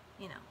around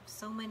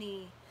so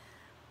many.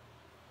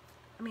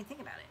 I mean,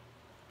 think about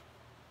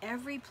it.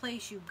 Every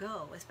place you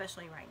go,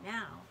 especially right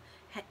now,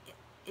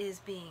 is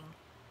being,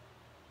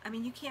 I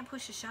mean, you can't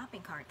push a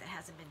shopping cart that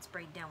hasn't been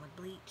sprayed down with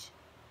bleach.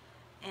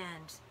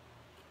 And,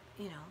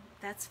 you know,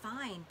 that's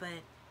fine,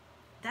 but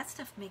that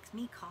stuff makes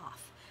me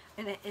cough.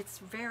 And it's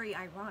very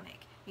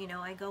ironic. You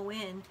know, I go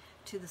in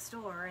to the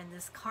store and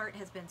this cart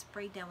has been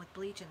sprayed down with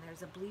bleach and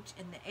there's a bleach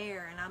in the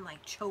air and I'm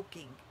like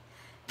choking.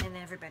 And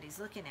everybody's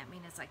looking at me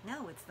and it's like,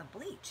 no, it's the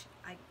bleach.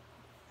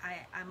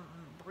 I'm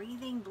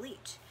breathing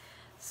bleach.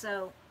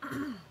 So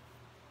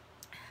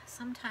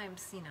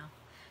sometimes, you know,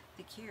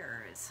 the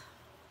cure is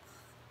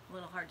a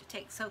little hard to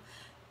take. So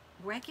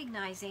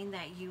recognizing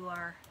that you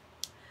are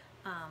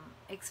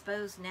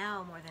exposed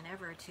now more than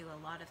ever to a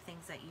lot of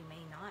things that you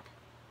may not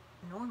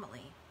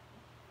normally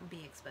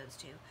be exposed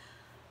to.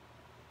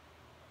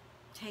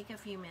 Take a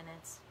few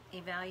minutes,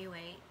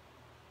 evaluate,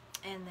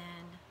 and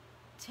then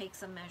take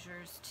some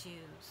measures to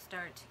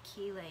start to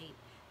chelate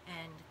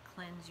and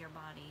cleanse your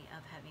body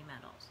of heavy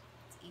metals.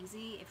 It's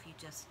easy if you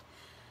just,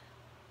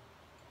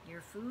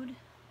 your food,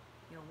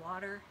 your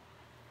water,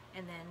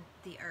 and then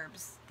the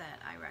herbs that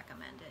I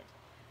recommended.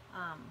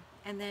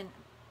 And then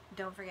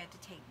don't forget to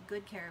take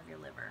good care of your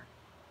liver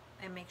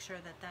and make sure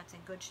that that's in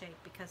good shape,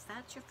 because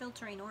that's your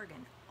filtering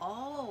organ.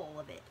 All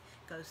of it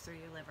goes through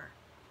your liver.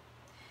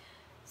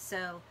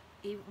 So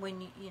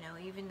when you know,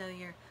 even though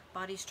your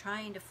body's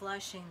trying to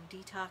flush and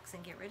detox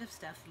and get rid of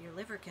stuff, your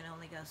liver can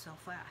only go so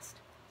fast.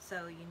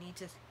 So you need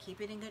to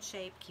keep it in good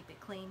shape, keep it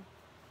clean,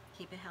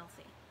 keep it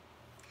healthy.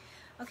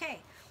 Okay,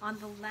 on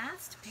the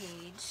last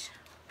page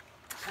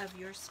of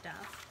your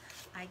stuff,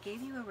 I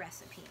gave you a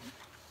recipe.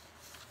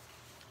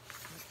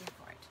 Looking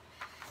for it.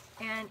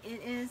 And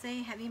it is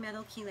a heavy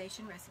metal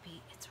chelation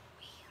recipe. It's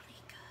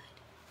really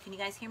good. Can you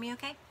guys hear me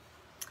okay?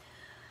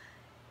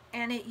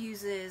 And it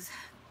uses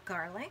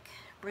garlic,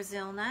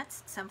 Brazil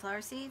nuts,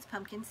 sunflower seeds,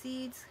 pumpkin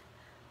seeds,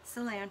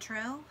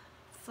 cilantro,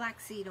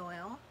 flaxseed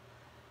oil,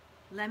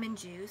 lemon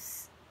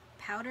juice,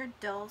 powdered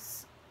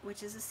dulse,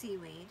 which is a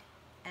seaweed,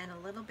 and a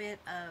little bit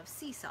of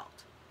sea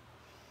salt.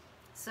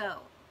 So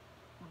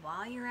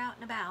while you're out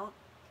and about,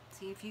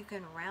 see if you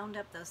can round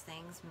up those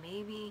things.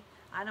 Maybe,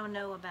 I don't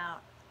know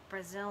about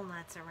Brazil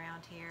nuts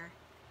around here.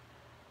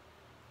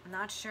 I'm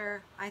not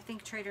sure. I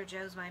think Trader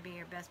Joe's might be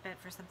your best bet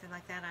for something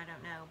like that. I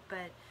don't know.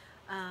 But,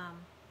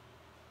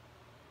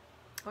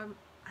 or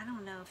I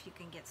don't know if you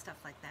can get stuff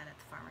like that at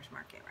the farmer's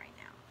market right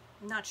now.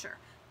 I'm not sure.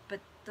 But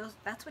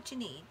that's what you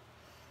need.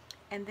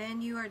 And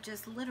then you are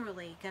just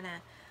literally going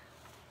to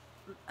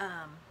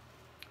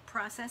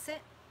process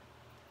it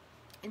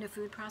in a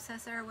food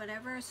processor or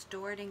whatever,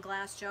 store it in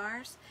glass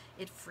jars.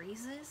 It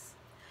freezes.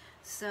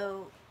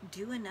 So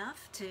do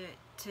enough to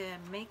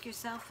make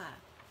yourself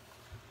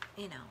a,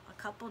 you know, a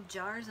couple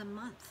jars a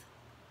month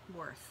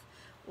worth,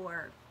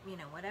 or, you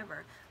know,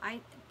 whatever.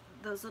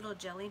 Those little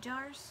jelly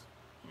jars,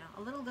 you know,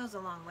 a little goes a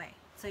long way.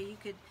 So you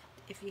could,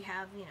 if you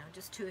have, you know,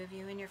 just 2 of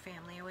you in your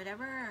family or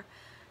whatever, or,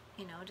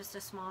 you know, just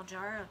a small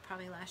jar, it'll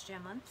probably last you a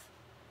month.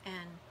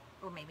 And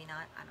or maybe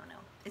not, I don't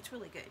know. It's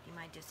really good. You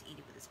might just eat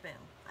it with a spoon.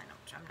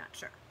 I'm not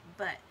sure.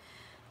 But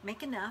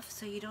make enough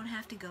so you don't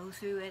have to go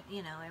through it,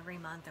 you know, every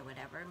month or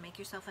whatever. Make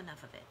yourself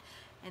enough of it.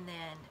 And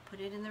then put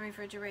it in the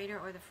refrigerator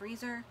or the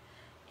freezer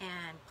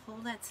and pull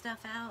that stuff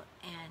out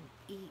and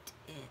eat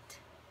it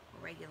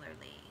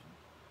regularly.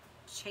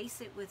 Chase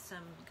it with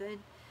some good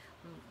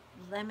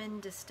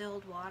lemon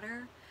distilled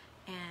water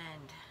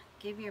and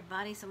give your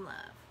body some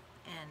love.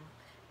 And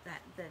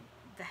that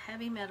the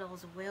heavy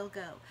metals will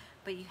go,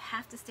 but you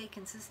have to stay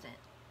consistent.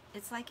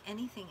 It's like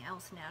anything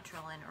else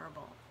natural and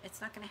herbal.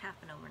 It's not going to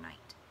happen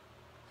overnight.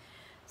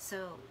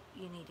 So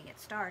you need to get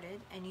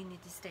started and you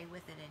need to stay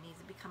with it. It needs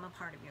to become a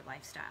part of your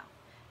lifestyle.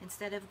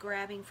 Instead of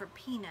grabbing for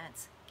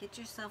peanuts, get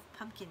yourself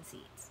pumpkin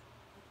seeds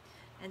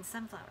and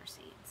sunflower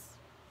seeds.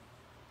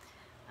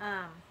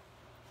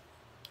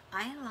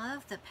 I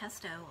love the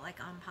pesto, like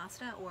on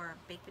pasta or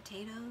baked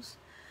potatoes.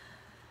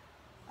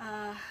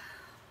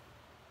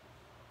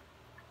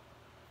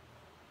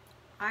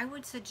 I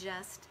would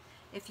suggest,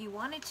 if you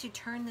wanted to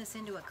turn this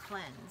into a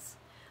cleanse,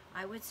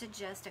 I would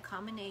suggest a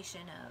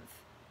combination of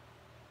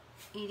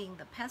eating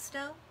the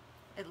pesto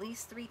at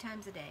least 3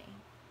 times a day,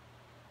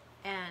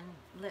 and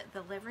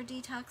the liver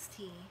detox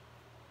tea,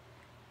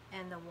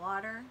 and the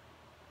water,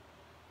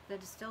 the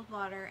distilled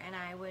water, and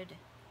I would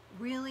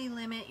really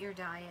limit your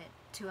diet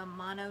to a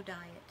mono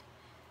diet.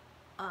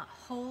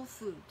 Whole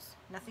foods,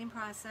 nothing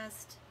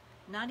processed,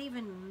 not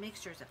even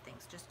mixtures of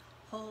things, just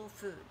whole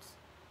foods.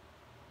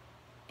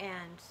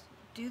 And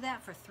do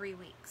that for 3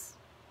 weeks.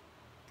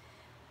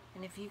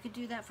 And if you could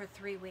do that for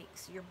 3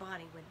 weeks, your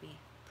body would be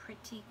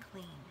pretty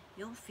clean.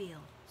 You'll feel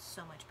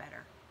so much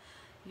better.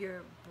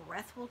 Your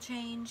breath will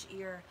change.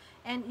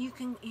 And you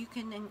can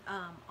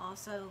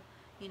also,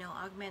 you know,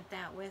 augment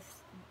that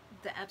with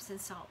the Epsom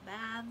salt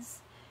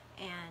baths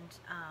and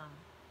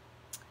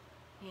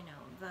you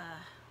know,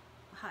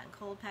 the hot and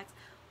cold packs.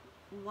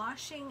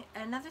 Washing.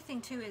 Another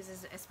thing too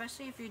is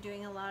especially if you're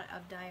doing a lot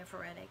of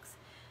diaphoretics,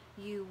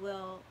 you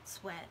will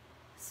sweat.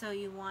 So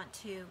you want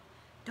to,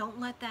 don't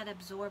let that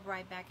absorb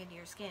right back into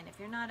your skin. If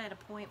you're not at a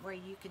point where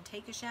you can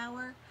take a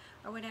shower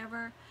or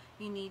whatever,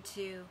 you need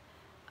to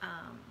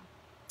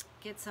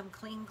get some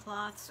clean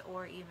cloths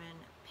or even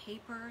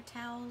paper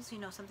towels, you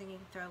know, something you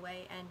can throw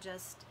away, and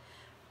just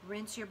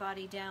rinse your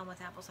body down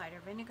with apple cider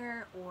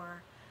vinegar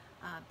or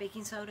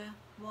baking soda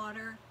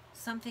water,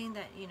 something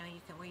that, you know,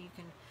 you can, where you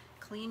can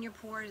clean your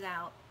pores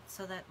out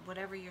so that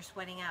whatever you're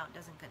sweating out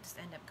doesn't just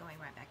end up going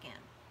right back in.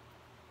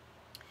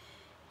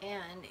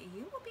 And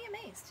you will be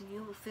amazed.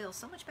 You will feel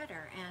so much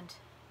better, and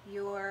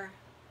your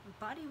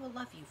body will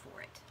love you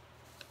for it.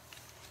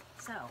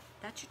 So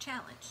that's your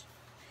challenge.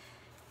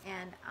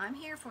 And I'm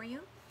here for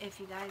you if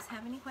you guys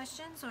have any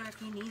questions or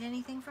if you need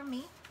anything from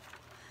me.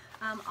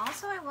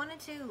 Also, I wanted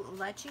to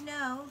let you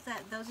know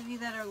that those of you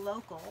that are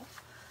local,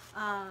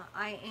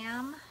 I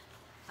am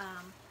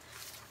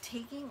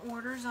taking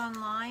orders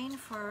online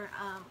for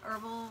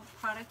herbal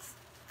products,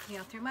 you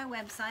know, through my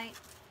website.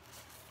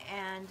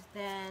 And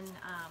then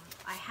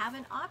I have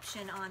an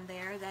option on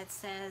there that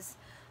says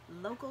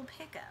local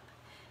pickup.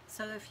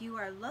 So if you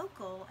are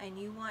local and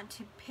you want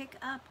to pick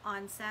up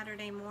on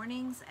Saturday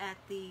mornings at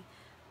the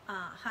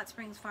Hot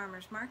Springs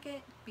Farmers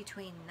Market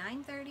between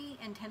 9:30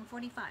 and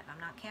 10:45, I'm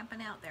not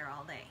camping out there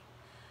all day.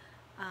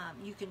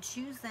 You can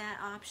choose that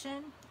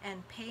option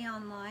and pay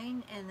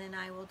online, and then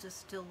I will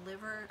just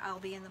deliver. I'll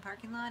be in the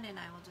parking lot and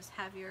I will just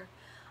have your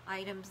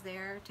items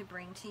there to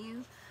bring to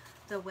you.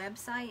 The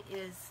website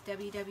is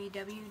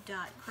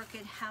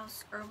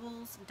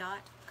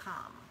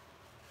www.crookedhouseherbals.com,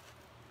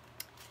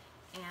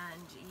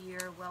 and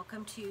you're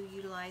welcome to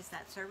utilize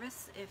that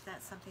service if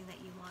that's something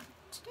that you want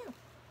to do.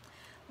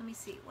 Let me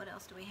see, what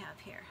else do we have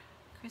here?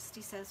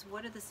 Christy says,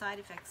 what are the side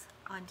effects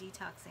on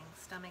detoxing,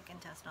 stomach,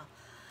 intestinal?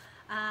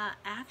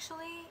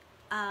 Actually,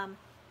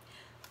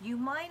 you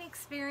might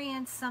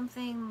experience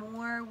something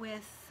more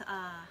with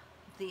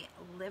the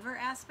liver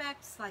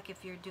aspects, like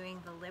if you're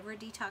doing the liver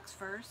detox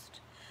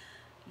first.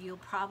 You'll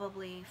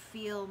probably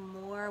feel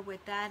more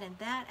with that, and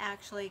that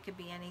actually could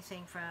be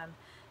anything from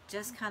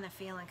just kind of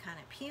feeling kind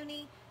of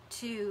puny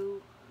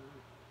to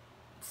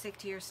sick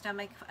to your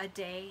stomach a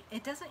day.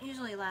 It doesn't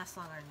usually last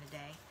longer than a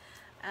day.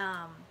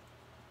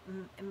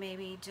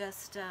 Maybe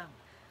just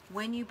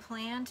when you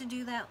plan to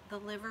do that, the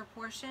liver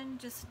portion,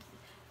 just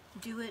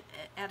do it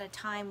at a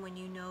time when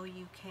you know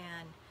you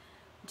can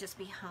just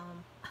be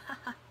home.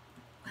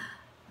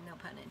 No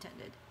pun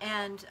intended.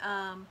 And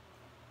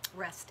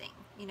resting,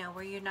 you know,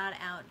 where you're not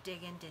out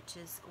digging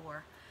ditches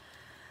or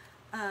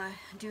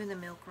doing the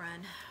milk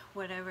run,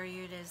 whatever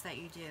it is that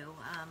you do.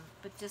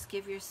 But just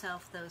give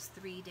yourself those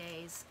 3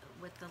 days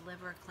with the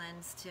liver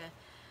cleanse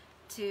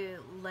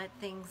to let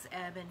things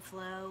ebb and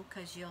flow,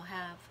 because you'll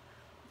have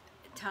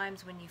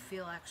times when you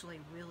feel actually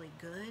really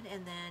good,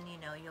 and then, you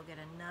know, you'll get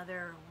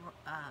another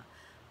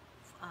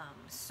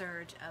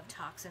surge of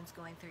toxins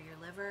going through your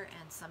liver,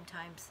 and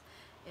sometimes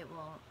it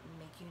will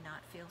make you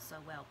not feel so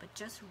well. But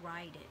just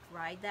ride it.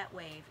 Ride that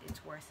wave.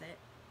 It's worth it.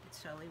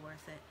 It's totally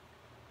worth it.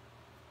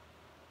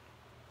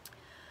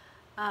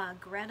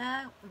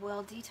 Greta,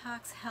 will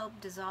detox help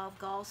dissolve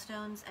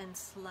gallstones and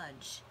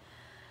sludge?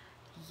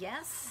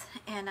 Yes,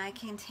 and I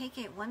can take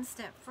it one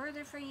step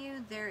further for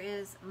you. There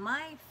is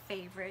my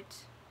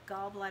favorite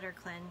gallbladder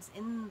cleanse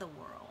in the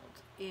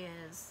world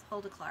is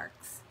Hulda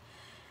Clark's.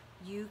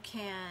 You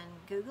can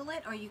Google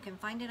it, or you can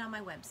find it on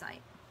my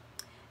website.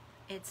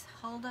 It's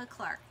Hulda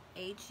Clark,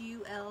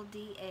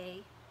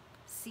 HULDACLARK,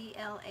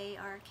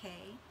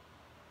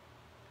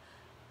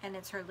 and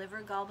it's her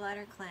liver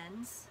gallbladder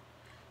cleanse.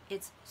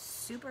 It's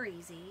super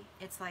easy.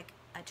 It's like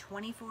a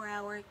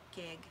 24-hour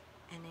gig,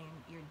 and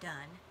then you're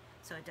done,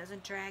 so it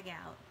doesn't drag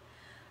out.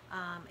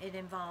 It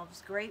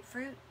involves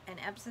grapefruit and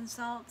Epsom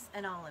salts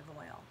and olive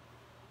oil,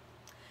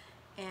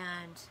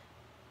 and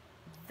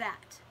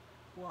that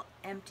will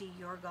empty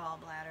your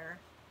gallbladder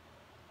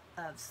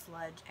of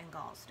sludge and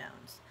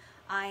gallstones.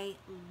 I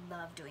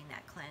love doing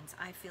that cleanse.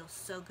 I feel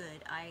so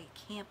good. I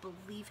can't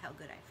believe how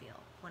good I feel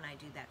when I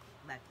do that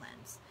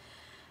cleanse.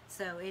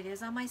 So it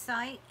is on my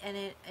site, and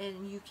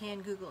you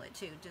can Google it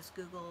too. Just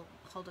Google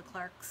Hulda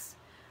Clark's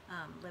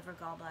liver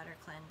gallbladder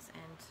cleanse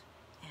and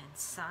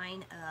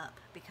sign up,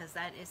 because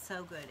that is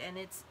so good, and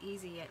it's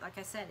easy. Like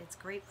I said, it's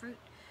grapefruit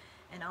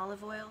and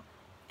olive oil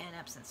and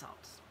Epsom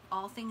salts.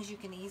 All things you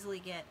can easily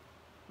get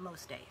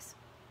most days.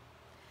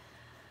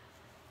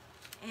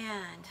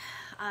 And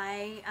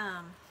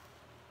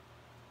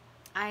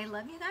I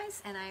love you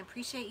guys, and I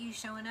appreciate you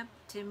showing up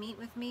to meet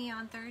with me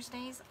on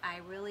Thursdays. I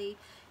really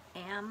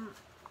am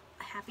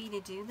happy to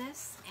do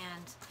this,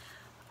 and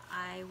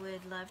I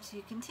would love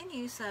to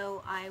continue,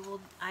 so I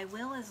will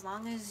as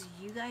long as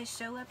you guys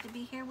show up to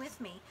be here with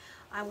me.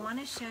 I want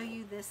to show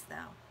you this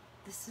though.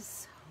 This is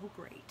so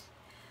great.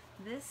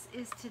 This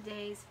is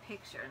today's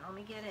picture, and let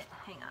me get it.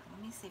 Hang on,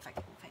 let me see if I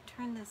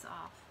turn this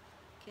off.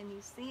 Can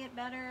you see it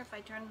better if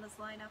I turn this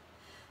light up?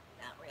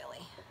 Not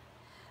really.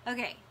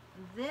 Okay,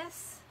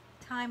 this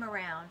time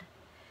around,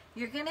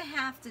 you're gonna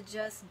have to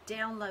just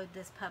download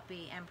this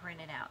puppy and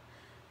print it out.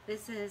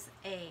 This is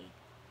a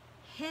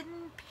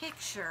hidden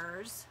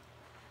pictures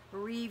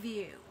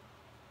review,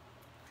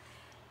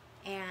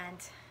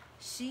 and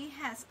she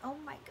has, oh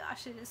my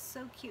gosh, it is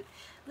so cute.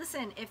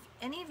 Listen, if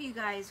any of you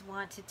guys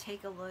want to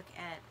take a look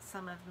at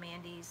some of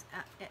Mandy's,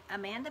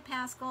 Amanda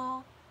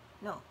Pascal,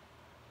 no,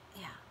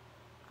 yeah,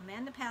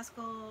 Amanda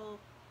Pascal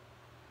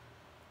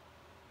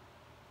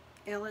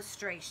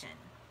illustration,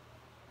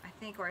 I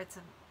think, or it's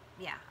a,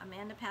 yeah,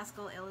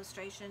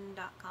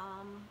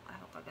 AmandaPascalIllustration.com. I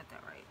hope I got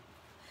that right.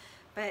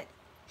 But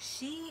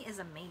she is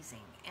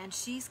amazing, and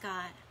she's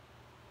got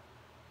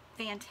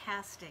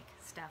fantastic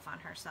stuff on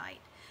her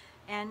site,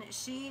 and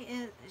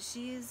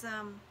she's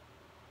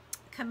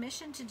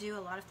commissioned to do a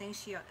lot of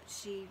things.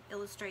 She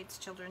illustrates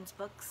children's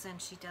books,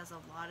 and she does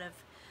a lot of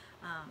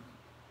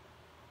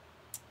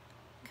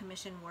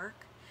commission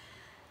work.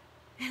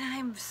 And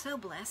I'm so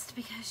blessed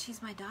because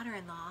she's my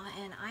daughter-in-law,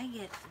 and I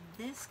get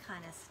this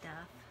kind of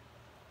stuff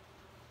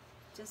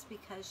just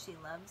because she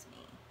loves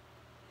me.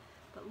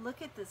 But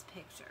look at this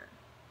picture.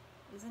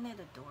 Isn't it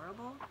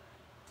adorable?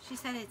 She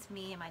said it's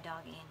me and my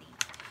dog Andy.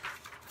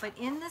 But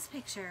in this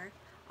picture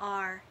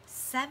are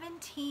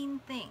 17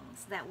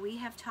 things that we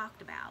have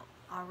talked about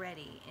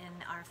already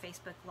in our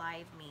Facebook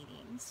Live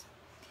meetings.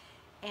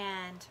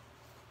 And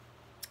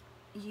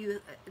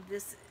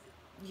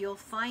you'll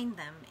find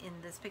them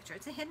in this picture.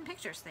 It's a hidden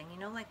pictures thing, you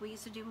know, like we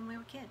used to do when we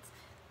were kids.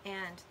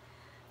 And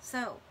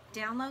so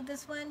download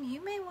this one.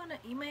 You may want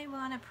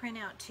to print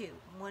out two,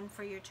 one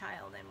for your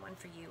child and one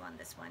for you on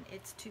this one.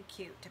 It's too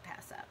cute to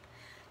pass up.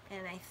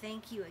 And I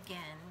thank you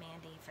again,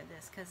 Mandy, for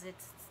this, because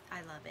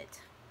I love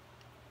it.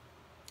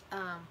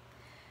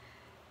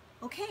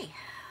 Okay,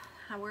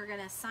 we're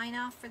gonna sign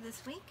off for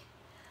this week,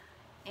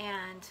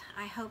 and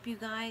I hope you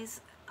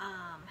guys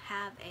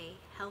have a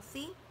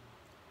healthy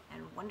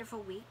and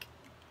wonderful week.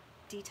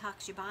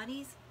 Detox your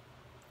bodies,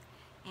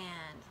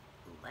 and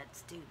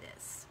let's do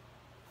this.